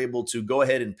 we were able to go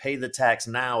ahead and pay the tax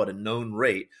now at a known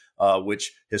rate,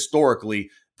 which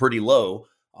historically pretty low,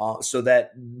 so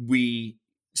that we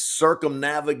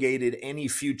circumnavigated any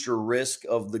future risk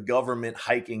of the government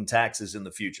hiking taxes in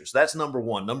the future. So that's number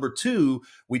one. Number two,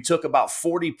 we took about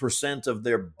 40% of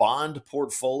their bond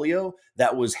portfolio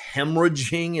that was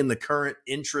hemorrhaging in the current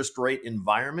interest rate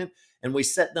environment, and we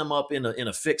set them up in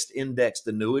a fixed indexed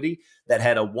annuity that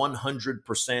had a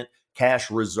 100% cash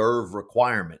reserve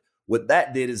requirement. What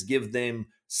that did is give them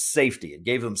safety. It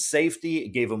gave them safety. It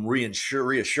gave them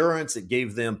reassurance. It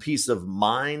gave them peace of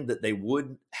mind that they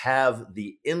would have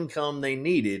the income they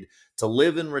needed to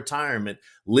live in retirement,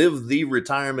 live the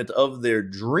retirement of their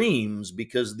dreams,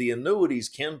 because the annuities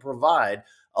can provide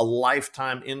a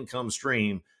lifetime income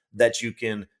stream that you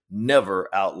can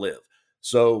never outlive.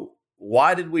 So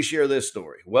why did we share this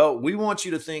story? Well, we want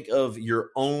you to think of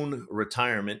your own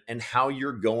retirement and how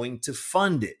you're going to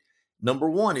fund it. Number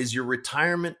one, is your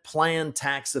retirement plan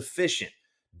tax efficient?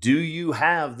 Do you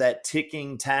have that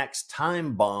ticking tax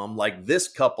time bomb like this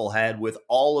couple had with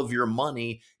all of your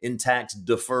money in tax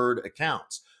deferred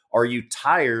accounts? Are you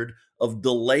tired of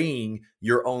delaying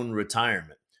your own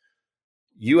retirement?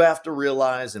 You have to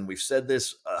realize, and we've said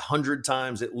this 100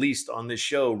 times at least on this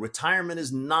show, retirement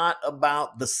is not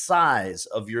about the size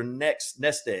of your next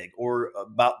nest egg or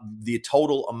about the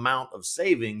total amount of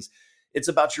savings. It's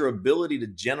about your ability to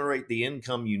generate the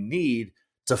income you need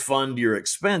to fund your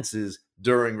expenses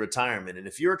during retirement. And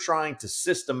if you're trying to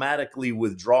systematically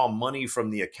withdraw money from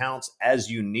the accounts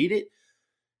as you need it,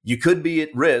 you could be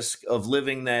at risk of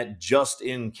living that just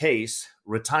in case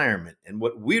retirement. And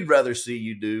what we'd rather see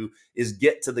you do is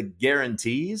get to the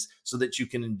guarantees so that you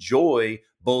can enjoy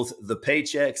both the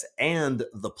paychecks and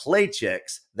the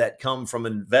playchecks that come from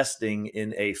investing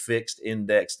in a fixed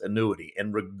indexed annuity.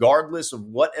 And regardless of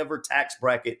whatever tax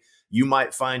bracket you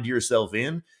might find yourself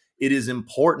in, it is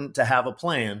important to have a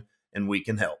plan, and we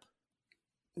can help.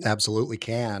 Absolutely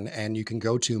can. And you can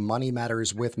go to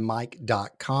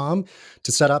moneymatterswithmike.com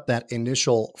to set up that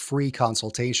initial free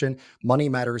consultation,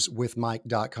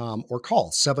 moneymatterswithmike.com, or call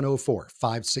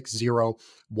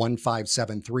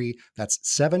 704-560-1573. That's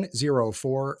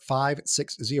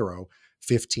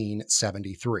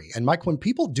 704-560-1573. And Mike, when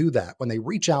people do that, when they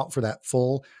reach out for that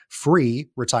full free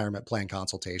retirement plan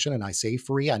consultation, and I say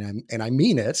free, and I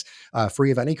mean it,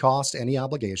 free of any cost, any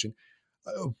obligation,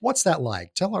 what's that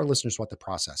like? Tell our listeners what the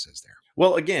process is there.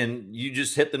 Well, again, you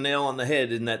just hit the nail on the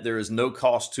head in that there is no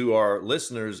cost to our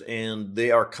listeners, and they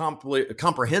are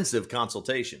comprehensive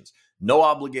consultations. No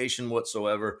obligation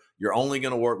whatsoever. You're only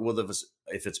going to work with us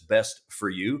if it's best for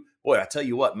you. Boy, I tell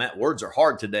you what, Matt, words are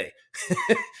hard today.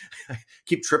 I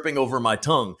keep tripping over my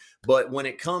tongue. But when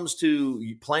it comes to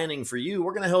planning for you,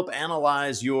 we're going to help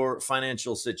analyze your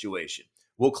financial situation.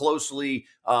 We'll closely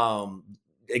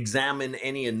examine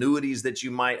any annuities that you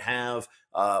might have.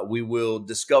 We will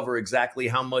discover exactly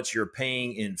how much you're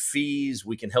paying in fees.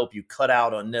 We can help you cut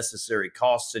out unnecessary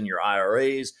costs in your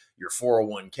IRAs, your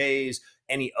 401ks,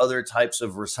 any other types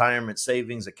of retirement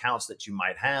savings accounts that you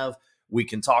might have. We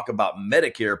can talk about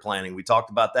Medicare planning. We talked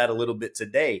about that a little bit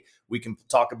today. We can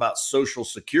talk about Social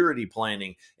Security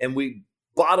planning. And we,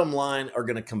 bottom line, are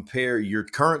going to compare your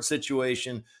current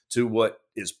situation to what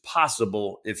is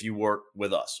possible if you work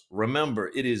with us. Remember,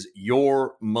 it is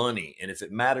your money. And if it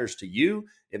matters to you,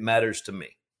 it matters to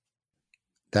me.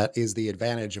 That is the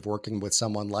advantage of working with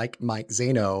someone like Mike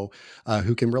Zaino,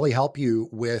 who can really help you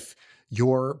with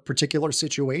your particular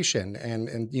situation,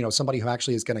 and somebody who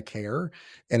actually is going to care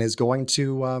and is going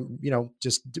to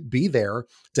just be there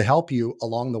to help you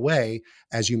along the way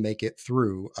as you make it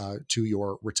through to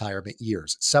your retirement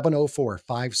years.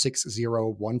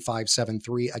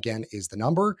 704-560-1573 again is the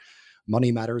number.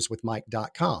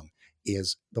 moneymatterswithmike.com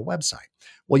is the website.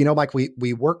 Well, Mike,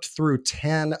 we worked through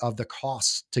 10 of the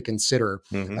costs to consider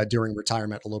during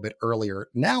retirement a little bit earlier.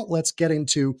 Now let's get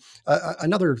into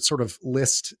another sort of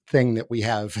list thing that we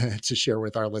have to share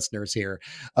with our listeners here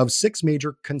of 6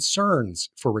 major concerns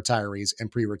for retirees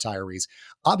and pre-retirees.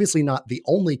 Obviously not the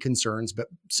only concerns, but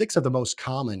 6 of the most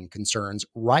common concerns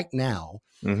right now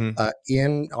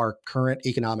in our current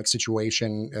economic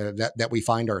situation that we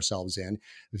find ourselves in,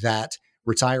 that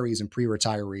retirees and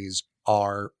pre-retirees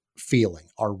are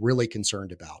really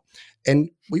concerned about. And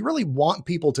we really want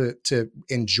people to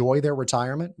enjoy their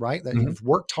retirement, right? That you've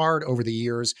worked hard over the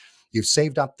years, you've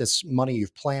saved up this money,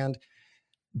 you've planned.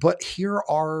 But here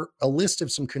are a list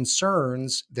of some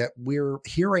concerns that we're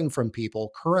hearing from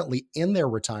people currently in their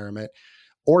retirement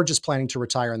or just planning to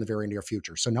retire in the very near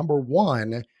future. So number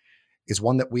 1 is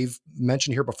one that we've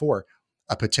mentioned here before: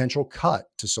 a potential cut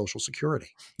to Social Security.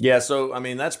 Yeah. So,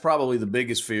 that's probably the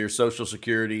biggest fear, Social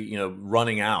Security,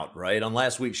 running out, right? On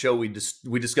last week's show, we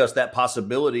discussed that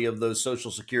possibility of those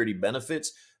Social Security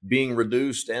benefits being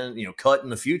reduced and, cut in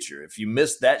the future. If you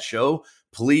missed that show,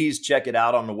 please check it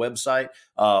out on the website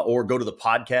or go to the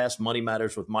podcast,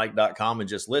 moneymatterswithmike.com, and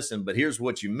just listen. But here's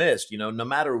what you missed. No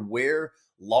matter where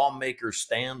lawmakers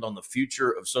stand on the future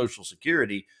of Social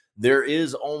Security, there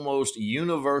is almost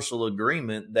universal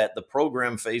agreement that the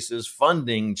program faces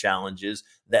funding challenges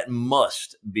that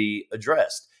must be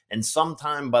addressed. And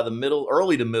sometime by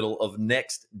early to middle of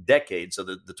next decade, so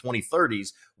the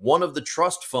 2030s, one of the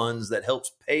trust funds that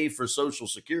helps pay for Social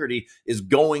Security is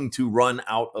going to run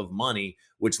out of money,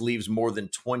 which leaves more than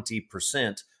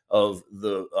 20% of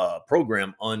the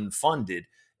program unfunded.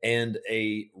 And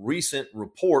a recent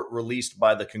report released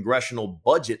by the Congressional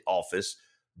Budget Office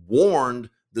warned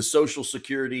the Social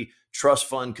Security Trust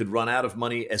Fund could run out of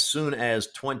money as soon as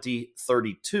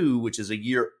 2032, which is a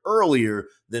year earlier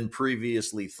than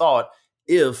previously thought,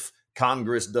 if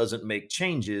Congress doesn't make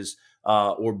changes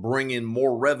or bring in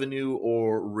more revenue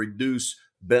or reduce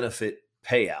benefit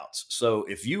payouts. So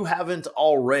if you haven't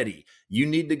already, you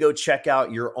need to go check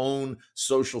out your own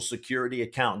Social Security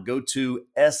account. Go to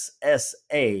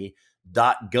SSA.gov.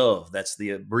 That's the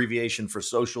abbreviation for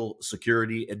Social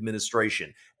Security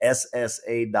Administration.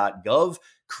 SSA.gov.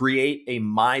 Create a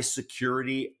My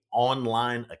Security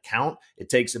online account. It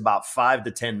takes about 5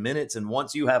 to 10 minutes. And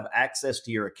once you have access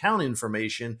to your account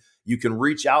information, you can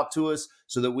reach out to us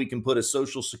so that we can put a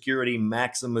Social Security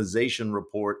maximization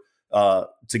report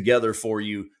together for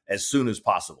you as soon as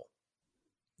possible.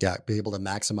 Yeah, be able to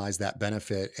maximize that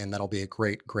benefit. And that'll be a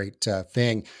great, great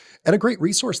thing. And a great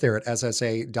resource there at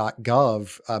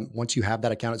ssa.gov. Once you have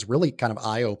that account, it's really kind of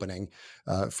eye-opening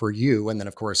for you. And then,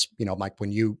 of course, Mike,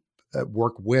 when you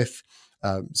work with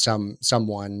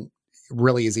someone,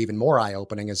 really is even more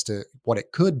eye-opening as to what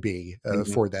it could be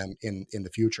for them in the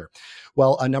future.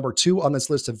 Well, number 2 on this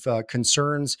list of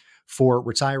concerns for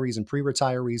retirees and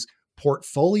pre-retirees,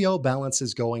 portfolio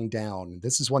balances going down.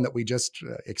 This is one that we just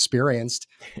experienced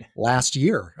last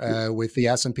year with the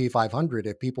S&P 500.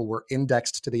 If people were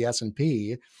indexed to the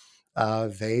S&P,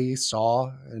 they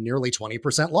saw a nearly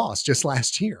 20% loss just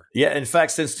last year. Yeah, in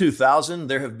fact, since 2000,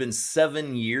 there have been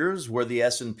 7 years where the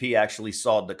S&P actually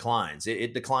saw declines.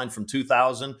 It declined from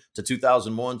 2000 to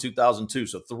 2001, 2002,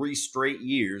 so 3 straight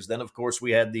years. Then, of course,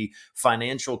 we had the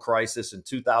financial crisis in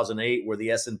 2008 where the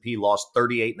S&P lost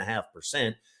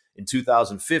 38.5%. In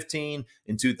 2015,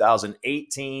 in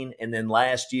 2018, and then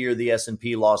last year, the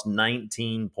S&P lost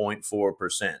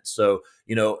 19.4%. So,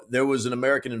 there was an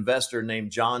American investor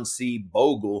named John C.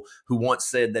 Bogle who once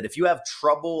said that if you have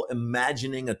trouble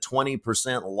imagining a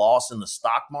 20% loss in the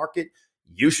stock market,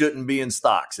 you shouldn't be in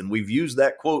stocks. And we've used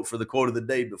that quote for the quote of the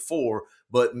day before,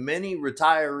 but many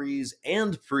retirees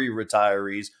and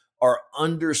pre-retirees are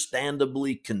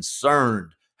understandably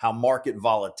concerned how market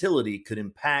volatility could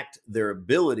impact their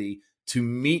ability to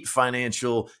meet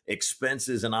financial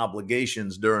expenses and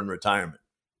obligations during retirement.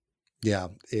 Yeah,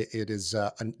 it is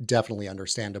definitely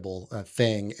understandable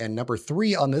thing. And number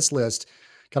 3 on this list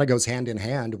kind of goes hand in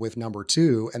hand with number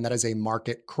 2, and that is a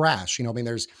market crash.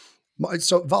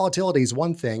 So volatility is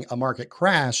one thing. A market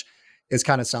crash is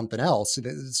kind of something else.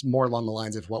 It's more along the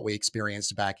lines of what we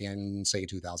experienced back in, say,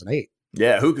 2008.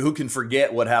 Yeah, who can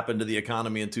forget what happened to the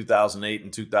economy in 2008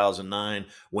 and 2009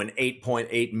 when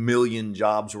 8.8 million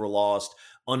jobs were lost,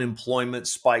 unemployment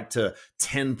spiked to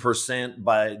 10%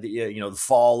 by the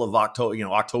fall of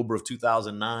October of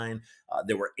 2009.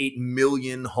 There were 8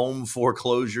 million home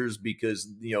foreclosures because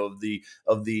of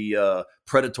the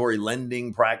predatory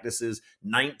lending practices.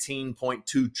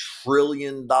 $19.2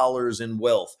 trillion in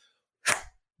wealth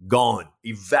gone,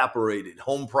 evaporated.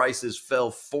 Home prices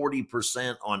fell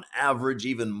 40% on average,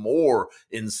 even more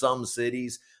in some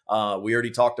cities. We already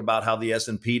talked about how the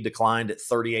S&P declined at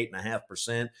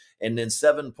 38.5%, and then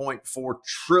 $7.4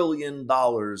 trillion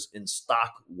in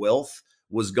stock wealth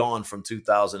was gone from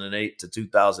 2008 to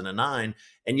 2009.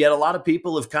 And yet a lot of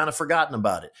people have kind of forgotten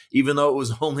about it. Even though it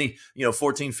was only,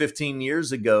 14, 15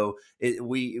 years ago,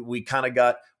 we kind of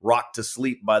got rocked to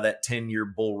sleep by that 10-year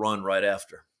bull run right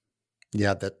after.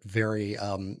 Yeah, that very,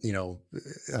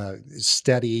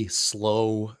 steady,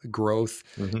 slow growth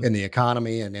in the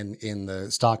economy and in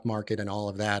the stock market and all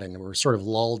of that. And we're sort of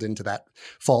lulled into that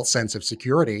false sense of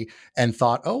security and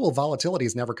thought, oh, well, volatility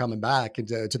is never coming back to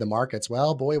the markets.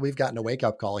 Well, boy, we've gotten a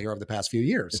wake-up call here over the past few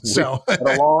years. So that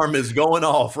alarm is going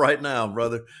off right now,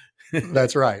 brother.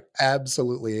 That's right.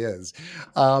 Absolutely is.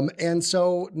 And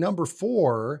so number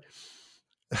 4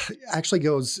 actually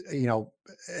goes,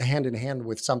 hand in hand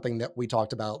with something that we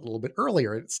talked about a little bit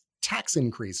earlier. It's tax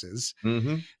increases.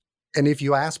 Mm-hmm. And if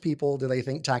you ask people, do they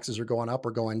think taxes are going up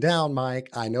or going down, Mike,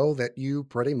 I know that you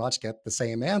pretty much get the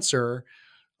same answer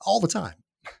all the time.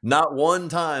 Not one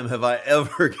time have I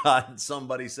ever gotten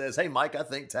somebody says, hey, Mike, I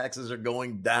think taxes are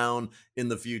going down in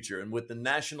the future. And with the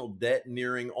national debt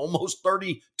nearing almost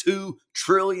 $32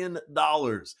 trillion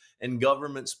and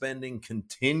government spending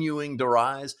continuing to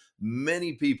rise,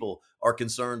 many people are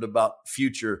concerned about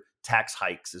future tax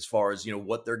hikes as far as,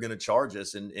 what they're going to charge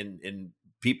us. And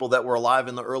people that were alive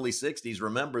in the early 60s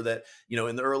remember that,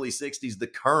 in the early 60s, the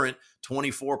current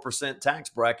 24% tax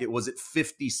bracket was at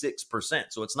 56%.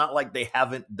 So it's not like they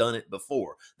haven't done it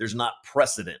before. There's not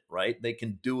precedent, right? They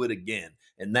can do it again.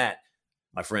 And that,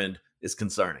 my friend, is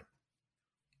concerning.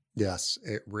 Yes,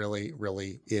 it really,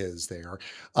 really is there.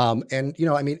 And,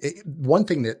 one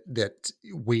thing that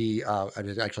we I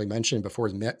did actually mention before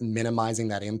is minimizing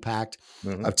that impact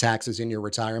of taxes in your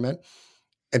retirement.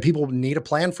 And people need a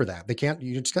plan for that.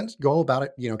 You just can't go about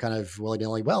it, kind of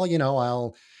willy-nilly. Well,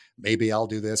 I'll maybe I'll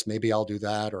do this, maybe I'll do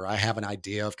that, or I have an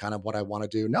idea of kind of what I want to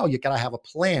do. No, you got to have a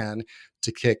plan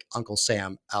to kick Uncle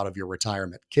Sam out of your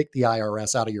retirement, kick the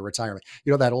IRS out of your retirement.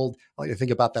 You know, that old, like, I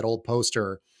think about that old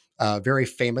poster, very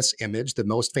famous image, the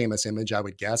most famous image, I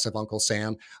would guess, of Uncle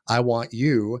Sam. I want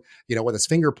you, you know, with his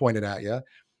finger pointed at you.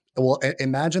 Well,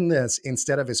 imagine this.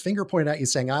 Instead of his finger pointed at you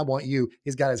saying, I want you,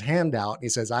 he's got his hand out. And he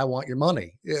says, I want your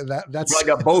money. Yeah, that's I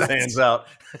got both hands out.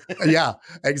 Yeah,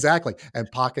 exactly.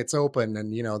 And pockets open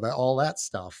and, you know, all that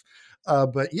stuff.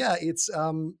 But yeah, it's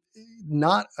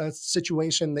not a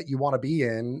situation that you want to be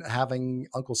in, having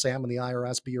Uncle Sam and the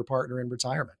IRS be your partner in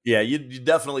retirement. Yeah, you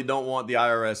definitely don't want the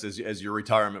IRS as your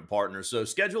retirement partner. So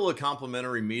schedule a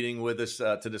complimentary meeting with us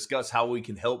to discuss how we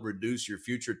can help reduce your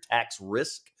future tax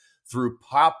risk through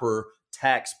proper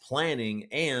tax planning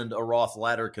and a Roth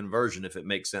ladder conversion, if it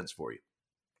makes sense for you.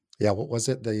 Yeah, what was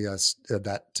it?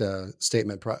 That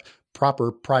statement: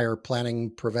 proper prior planning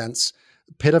prevents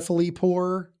pitifully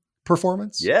poor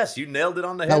performance. Yes, you nailed it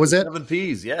on the head. That was it. 7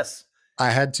 P's. Yes. I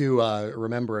had to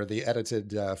remember the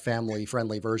edited,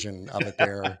 family-friendly version of it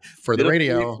there for the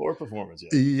radio. Poor performance.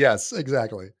 Yeah. Yes,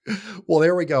 exactly. Well,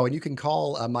 there we go. And you can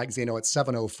call Mike Zeno at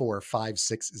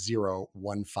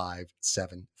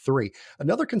 704-560-1573.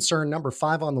 Another concern, number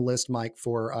 5 on the list, Mike,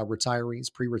 for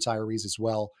retirees, pre-retirees as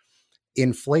well,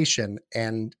 inflation.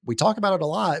 And we talk about it a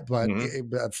lot, but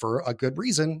for a good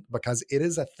reason, because it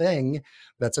is a thing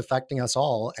that's affecting us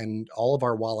all, and all of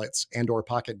our wallets and or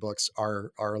pocketbooks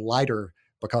are lighter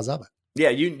because of it. Yeah,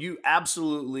 you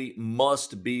absolutely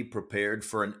must be prepared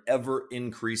for an ever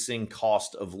increasing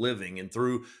cost of living, and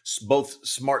through both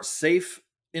smart, safe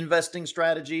investing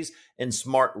strategies and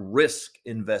smart risk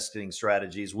investing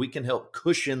strategies, we can help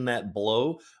cushion that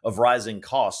blow of rising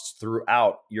costs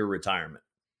throughout your retirement.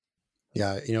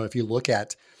 Yeah, you know, if you look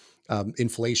at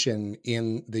inflation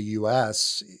in the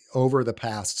US over the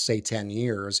past, say, 10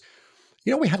 years,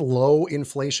 you know, we had low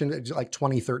inflation like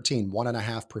 2013,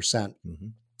 1.5%.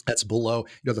 That's below, you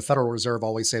know, the Federal Reserve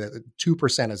always say that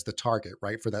 2% is the target,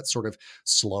 right? For that sort of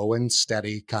slow and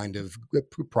steady kind of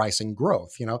pricing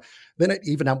growth, you know. Then it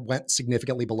even went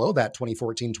significantly below that,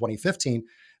 2014, 2015.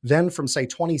 Then from, say,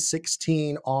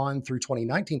 2016 on through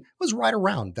 2019 was right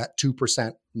around that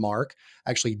 2% mark,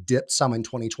 actually dipped some in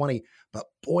 2020, but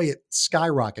boy, it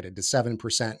skyrocketed to 7% in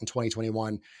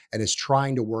 2021 and is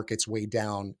trying to work its way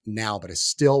down now, but has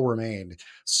still remained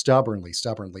stubbornly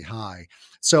high.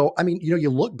 So, I mean, you know, you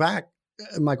look back,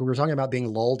 Michael, we were talking about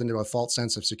being lulled into a false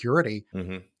sense of security.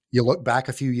 You look back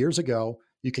a few years ago,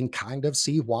 you can kind of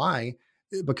see why,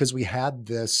 because we had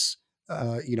this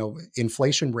you know,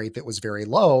 inflation rate that was very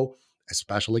low,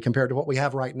 especially compared to what we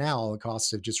have right now. The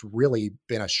costs have just really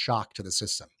been a shock to the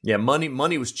system. Yeah,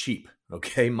 money was cheap.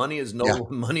 Okay, money is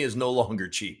no longer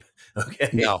cheap. Okay,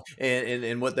 no,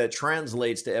 and what that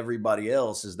translates to everybody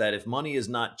else is that if money is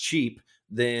not cheap,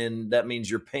 then that means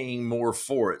you're paying more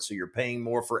for it. So you're paying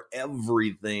more for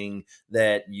everything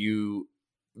that you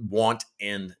want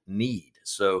and need.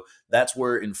 So that's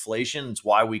where inflation, it's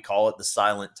why we call it the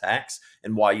silent tax,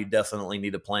 and why you definitely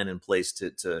need a plan in place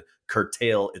to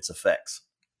curtail its effects.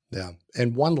 Yeah.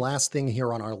 And one last thing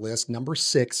here on our list, number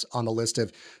 6 on the list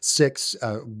of 6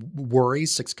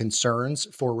 worries, 6 concerns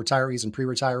for retirees and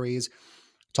pre-retirees.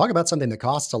 Talk about something that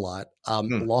costs a lot.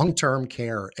 Long-term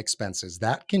care expenses.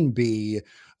 That can be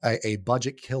a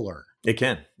budget killer. It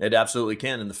can. It absolutely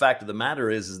can. And the fact of the matter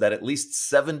is that at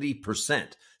least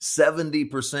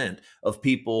 70% of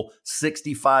people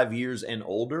 65 years and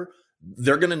older,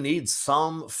 they're going to need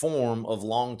some form of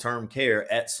long-term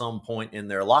care at some point in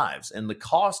their lives. And the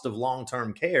cost of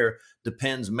long-term care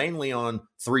depends mainly on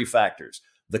 3 factors: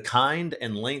 the kind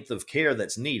and length of care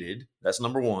that's needed. That's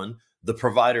number 1. The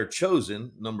provider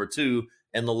chosen, number 2,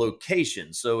 and the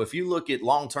location. So if you look at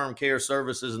long-term care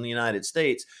services in the United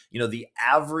States, you know, the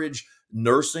average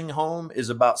nursing home is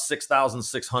about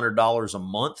 $6,600 a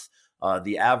month.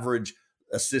 The average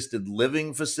assisted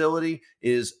living facility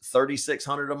is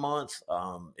 $3,600 a month.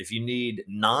 If you need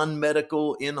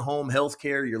non-medical in-home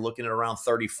healthcare, you're looking at around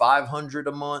 $3,500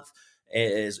 a month,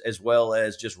 as well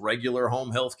as just regular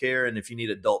home health care. And if you need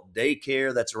adult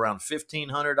daycare, that's around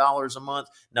 $1,500 a month.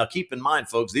 Now, keep in mind,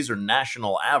 folks, these are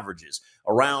national averages.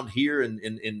 Around here in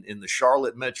the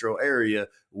Charlotte metro area,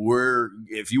 where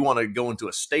if you want to go into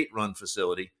a state-run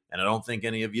facility, and I don't think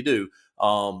any of you do,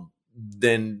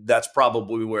 then that's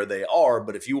probably where they are.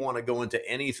 But if you want to go into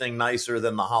anything nicer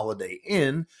than the Holiday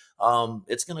Inn,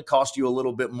 it's going to cost you a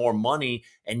little bit more money,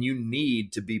 and you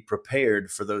need to be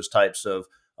prepared for those types of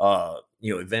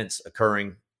events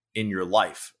occurring in your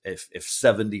life. If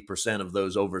 70% of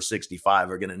those over 65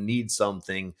 are going to need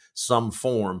something, some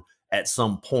form at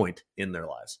some point in their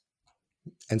lives.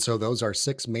 And so those are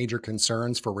 6 major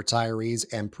concerns for retirees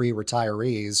and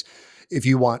pre-retirees. If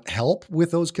you want help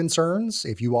with those concerns,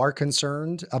 if you are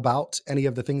concerned about any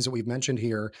of the things that we've mentioned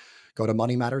here, go to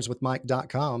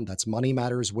moneymatterswithmike.com. That's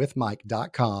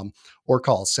moneymatterswithmike.com, or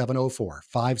call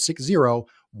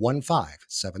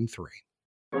 704-560-1573.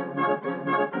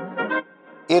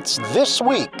 It's This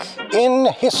Week in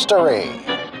History.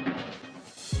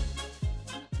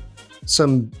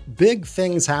 Some big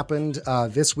things happened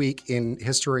this week in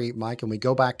history, Mike, and we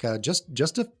go back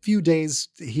just a few days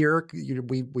here.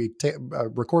 We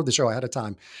record the show ahead of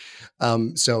time.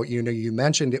 So, you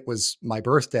mentioned it was my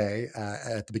birthday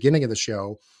at the beginning of the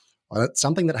show.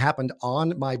 Something that happened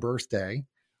on my birthday,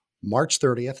 March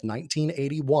 30th,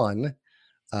 1981.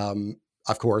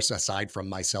 Of course, aside from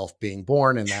myself being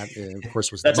born, and that, of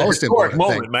course, was the most important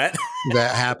moment, thing Matt.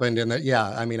 that happened. And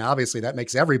obviously that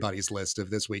makes everybody's list of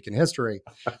This Week in History.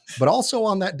 But also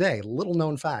on that day, little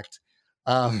known fact,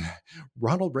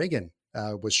 Ronald Reagan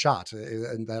was shot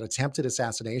in that attempted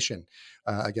assassination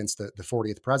against the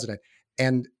 40th president.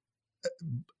 And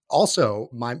also,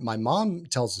 my mom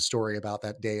tells the story about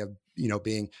that day of,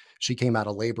 she came out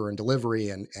of labor and delivery,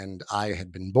 and I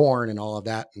had been born and all of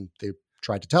that. And they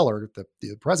tried to tell her that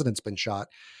the president's been shot.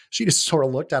 She just sort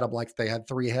of looked at him like they had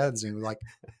 3 heads and was like,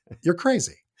 "You're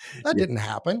crazy. That didn't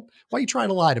happen. Why are you trying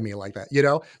to lie to me like that?"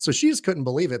 So she just couldn't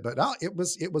believe it, but it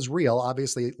was real.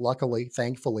 Obviously, luckily,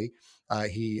 thankfully,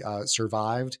 he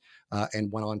survived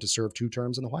and went on to serve 2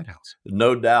 terms in the White House.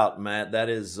 No doubt, Matt. That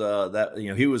is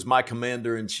he was my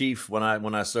commander in chief when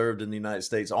I served in the United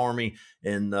States Army,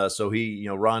 and so he,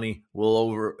 Ronnie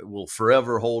will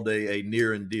forever hold a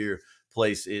near and dear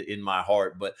place in my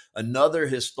heart. But another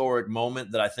historic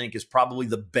moment that I think is probably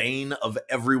the bane of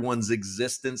everyone's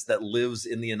existence that lives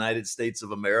in the United States of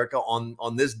America.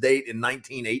 On this date in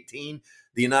 1918,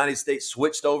 the United States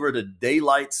switched over to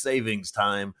daylight savings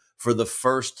time for the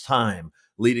first time,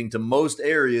 leading to most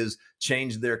areas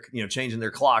changing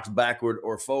their clocks backward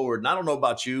or forward. And I don't know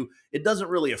about you, it doesn't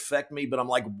really affect me, but I'm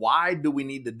like, why do we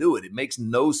need to do it? It makes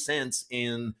no sense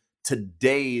in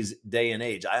today's day and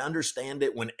age. I understand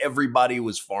it when everybody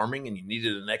was farming and you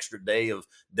needed an extra day of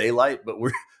daylight, but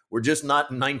we're just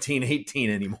not in 1918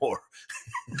 anymore.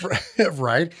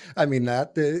 Right. I mean,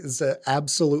 that is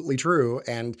absolutely true.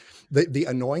 And the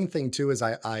annoying thing too is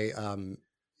I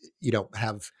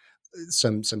have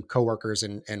some coworkers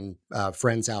and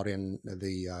friends out in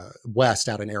the West,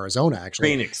 out in Arizona, actually.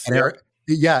 Phoenix. And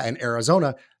and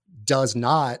Arizona does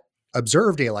not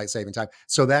observe daylight saving time.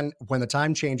 So then when the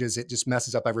time changes, it just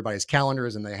messes up everybody's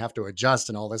calendars and they have to adjust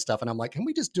and all this stuff. And I'm like, can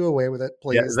we just do away with it,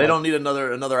 please? Yeah, they don't need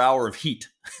another hour of heat,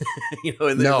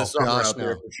 in the summer out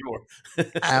there for sure.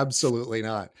 Absolutely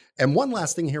not. And one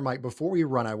last thing here, Mike, before we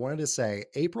run, I wanted to say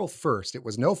April 1st, it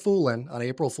was no fooling on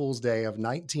April Fool's Day of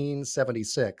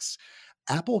 1976.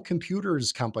 Apple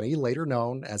Computers Company, later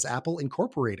known as Apple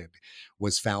Incorporated,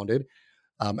 was founded.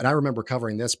 And I remember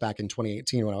covering this back in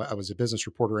 2018 when I was a business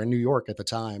reporter in New York at the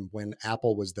time, when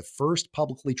Apple was the first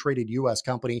publicly traded U.S.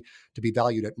 company to be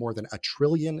valued at more than $1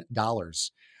 trillion.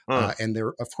 And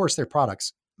of course, their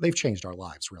products, they've changed our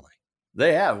lives, really.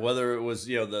 They have, whether it was,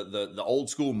 the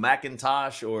old school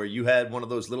Macintosh, or you had one of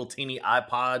those little teeny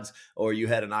iPods, or you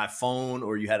had an iPhone,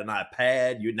 or you had an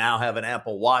iPad, you now have an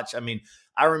Apple Watch. I mean,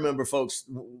 I remember folks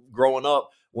growing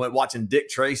up watching Dick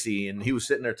Tracy, and he was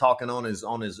sitting there talking on his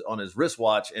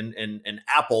wristwatch, and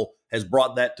Apple has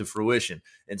brought that to fruition.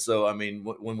 And so, I mean,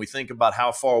 when we think about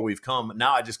how far we've come,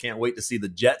 now I just can't wait to see the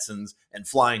Jetsons and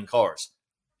flying cars.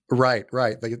 Right.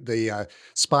 The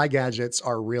spy gadgets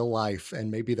are real life,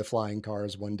 and maybe the flying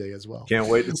cars one day as well. Can't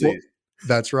wait to see it.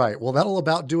 That's right. Well, that'll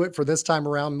about do it for this time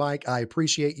around, Mike. I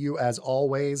appreciate you as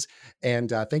always.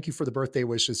 And thank you for the birthday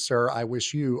wishes, sir. I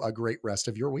wish you a great rest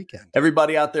of your weekend.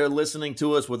 Everybody out there listening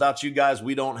to us, without you guys,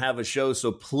 we don't have a show.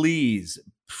 So please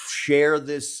share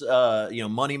this,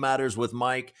 Money Matters with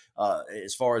Mike,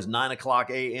 as far as 9:00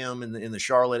 a.m. in the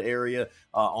Charlotte area,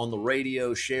 on the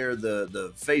radio. Share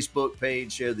the Facebook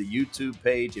page, share the YouTube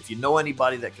page. If you know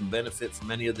anybody that can benefit from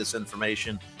any of this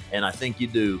information, and I think you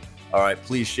do, all right,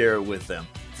 please share it with them.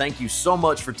 Thank you so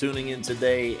much for tuning in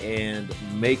today, and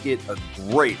make it a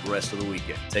great rest of the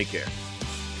weekend. Take care.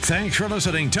 Thanks for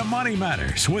listening to Money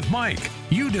Matters with Mike.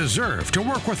 You deserve to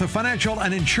work with a financial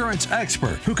and insurance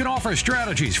expert who can offer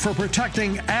strategies for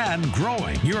protecting and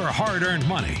growing your hard-earned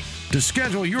money. To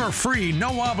schedule your free,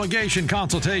 no-obligation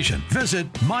consultation, visit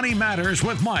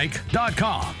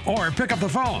moneymatterswithmike.com or pick up the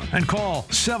phone and call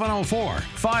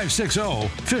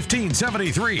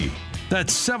 704-560-1573.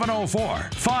 That's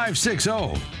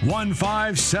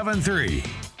 704-560-1573.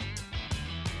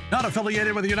 Not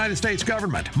affiliated with the United States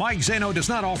government. Mike Zaino does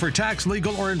not offer tax,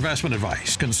 legal, or investment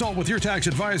advice. Consult with your tax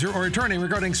advisor or attorney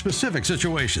regarding specific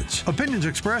situations. Opinions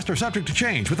expressed are subject to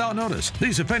change without notice.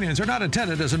 These opinions are not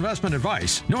intended as investment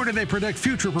advice, nor do they predict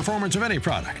future performance of any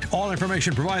product. All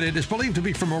information provided is believed to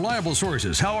be from reliable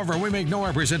sources. However, we make no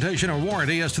representation or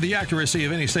warranty as to the accuracy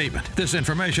of any statement. This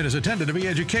information is intended to be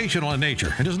educational in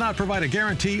nature and does not provide a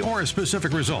guarantee or a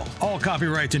specific result. All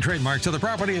copyrights and trademarks are the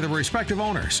property of the respective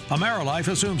owners. AmeriLife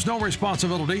assumes no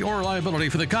responsibility or liability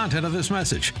for the content of this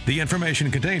message. The information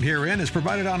contained herein is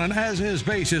provided on an as-is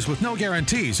basis with no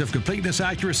guarantees of completeness,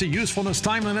 accuracy, usefulness,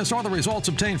 timeliness, or the results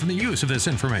obtained from the use of this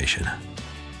information.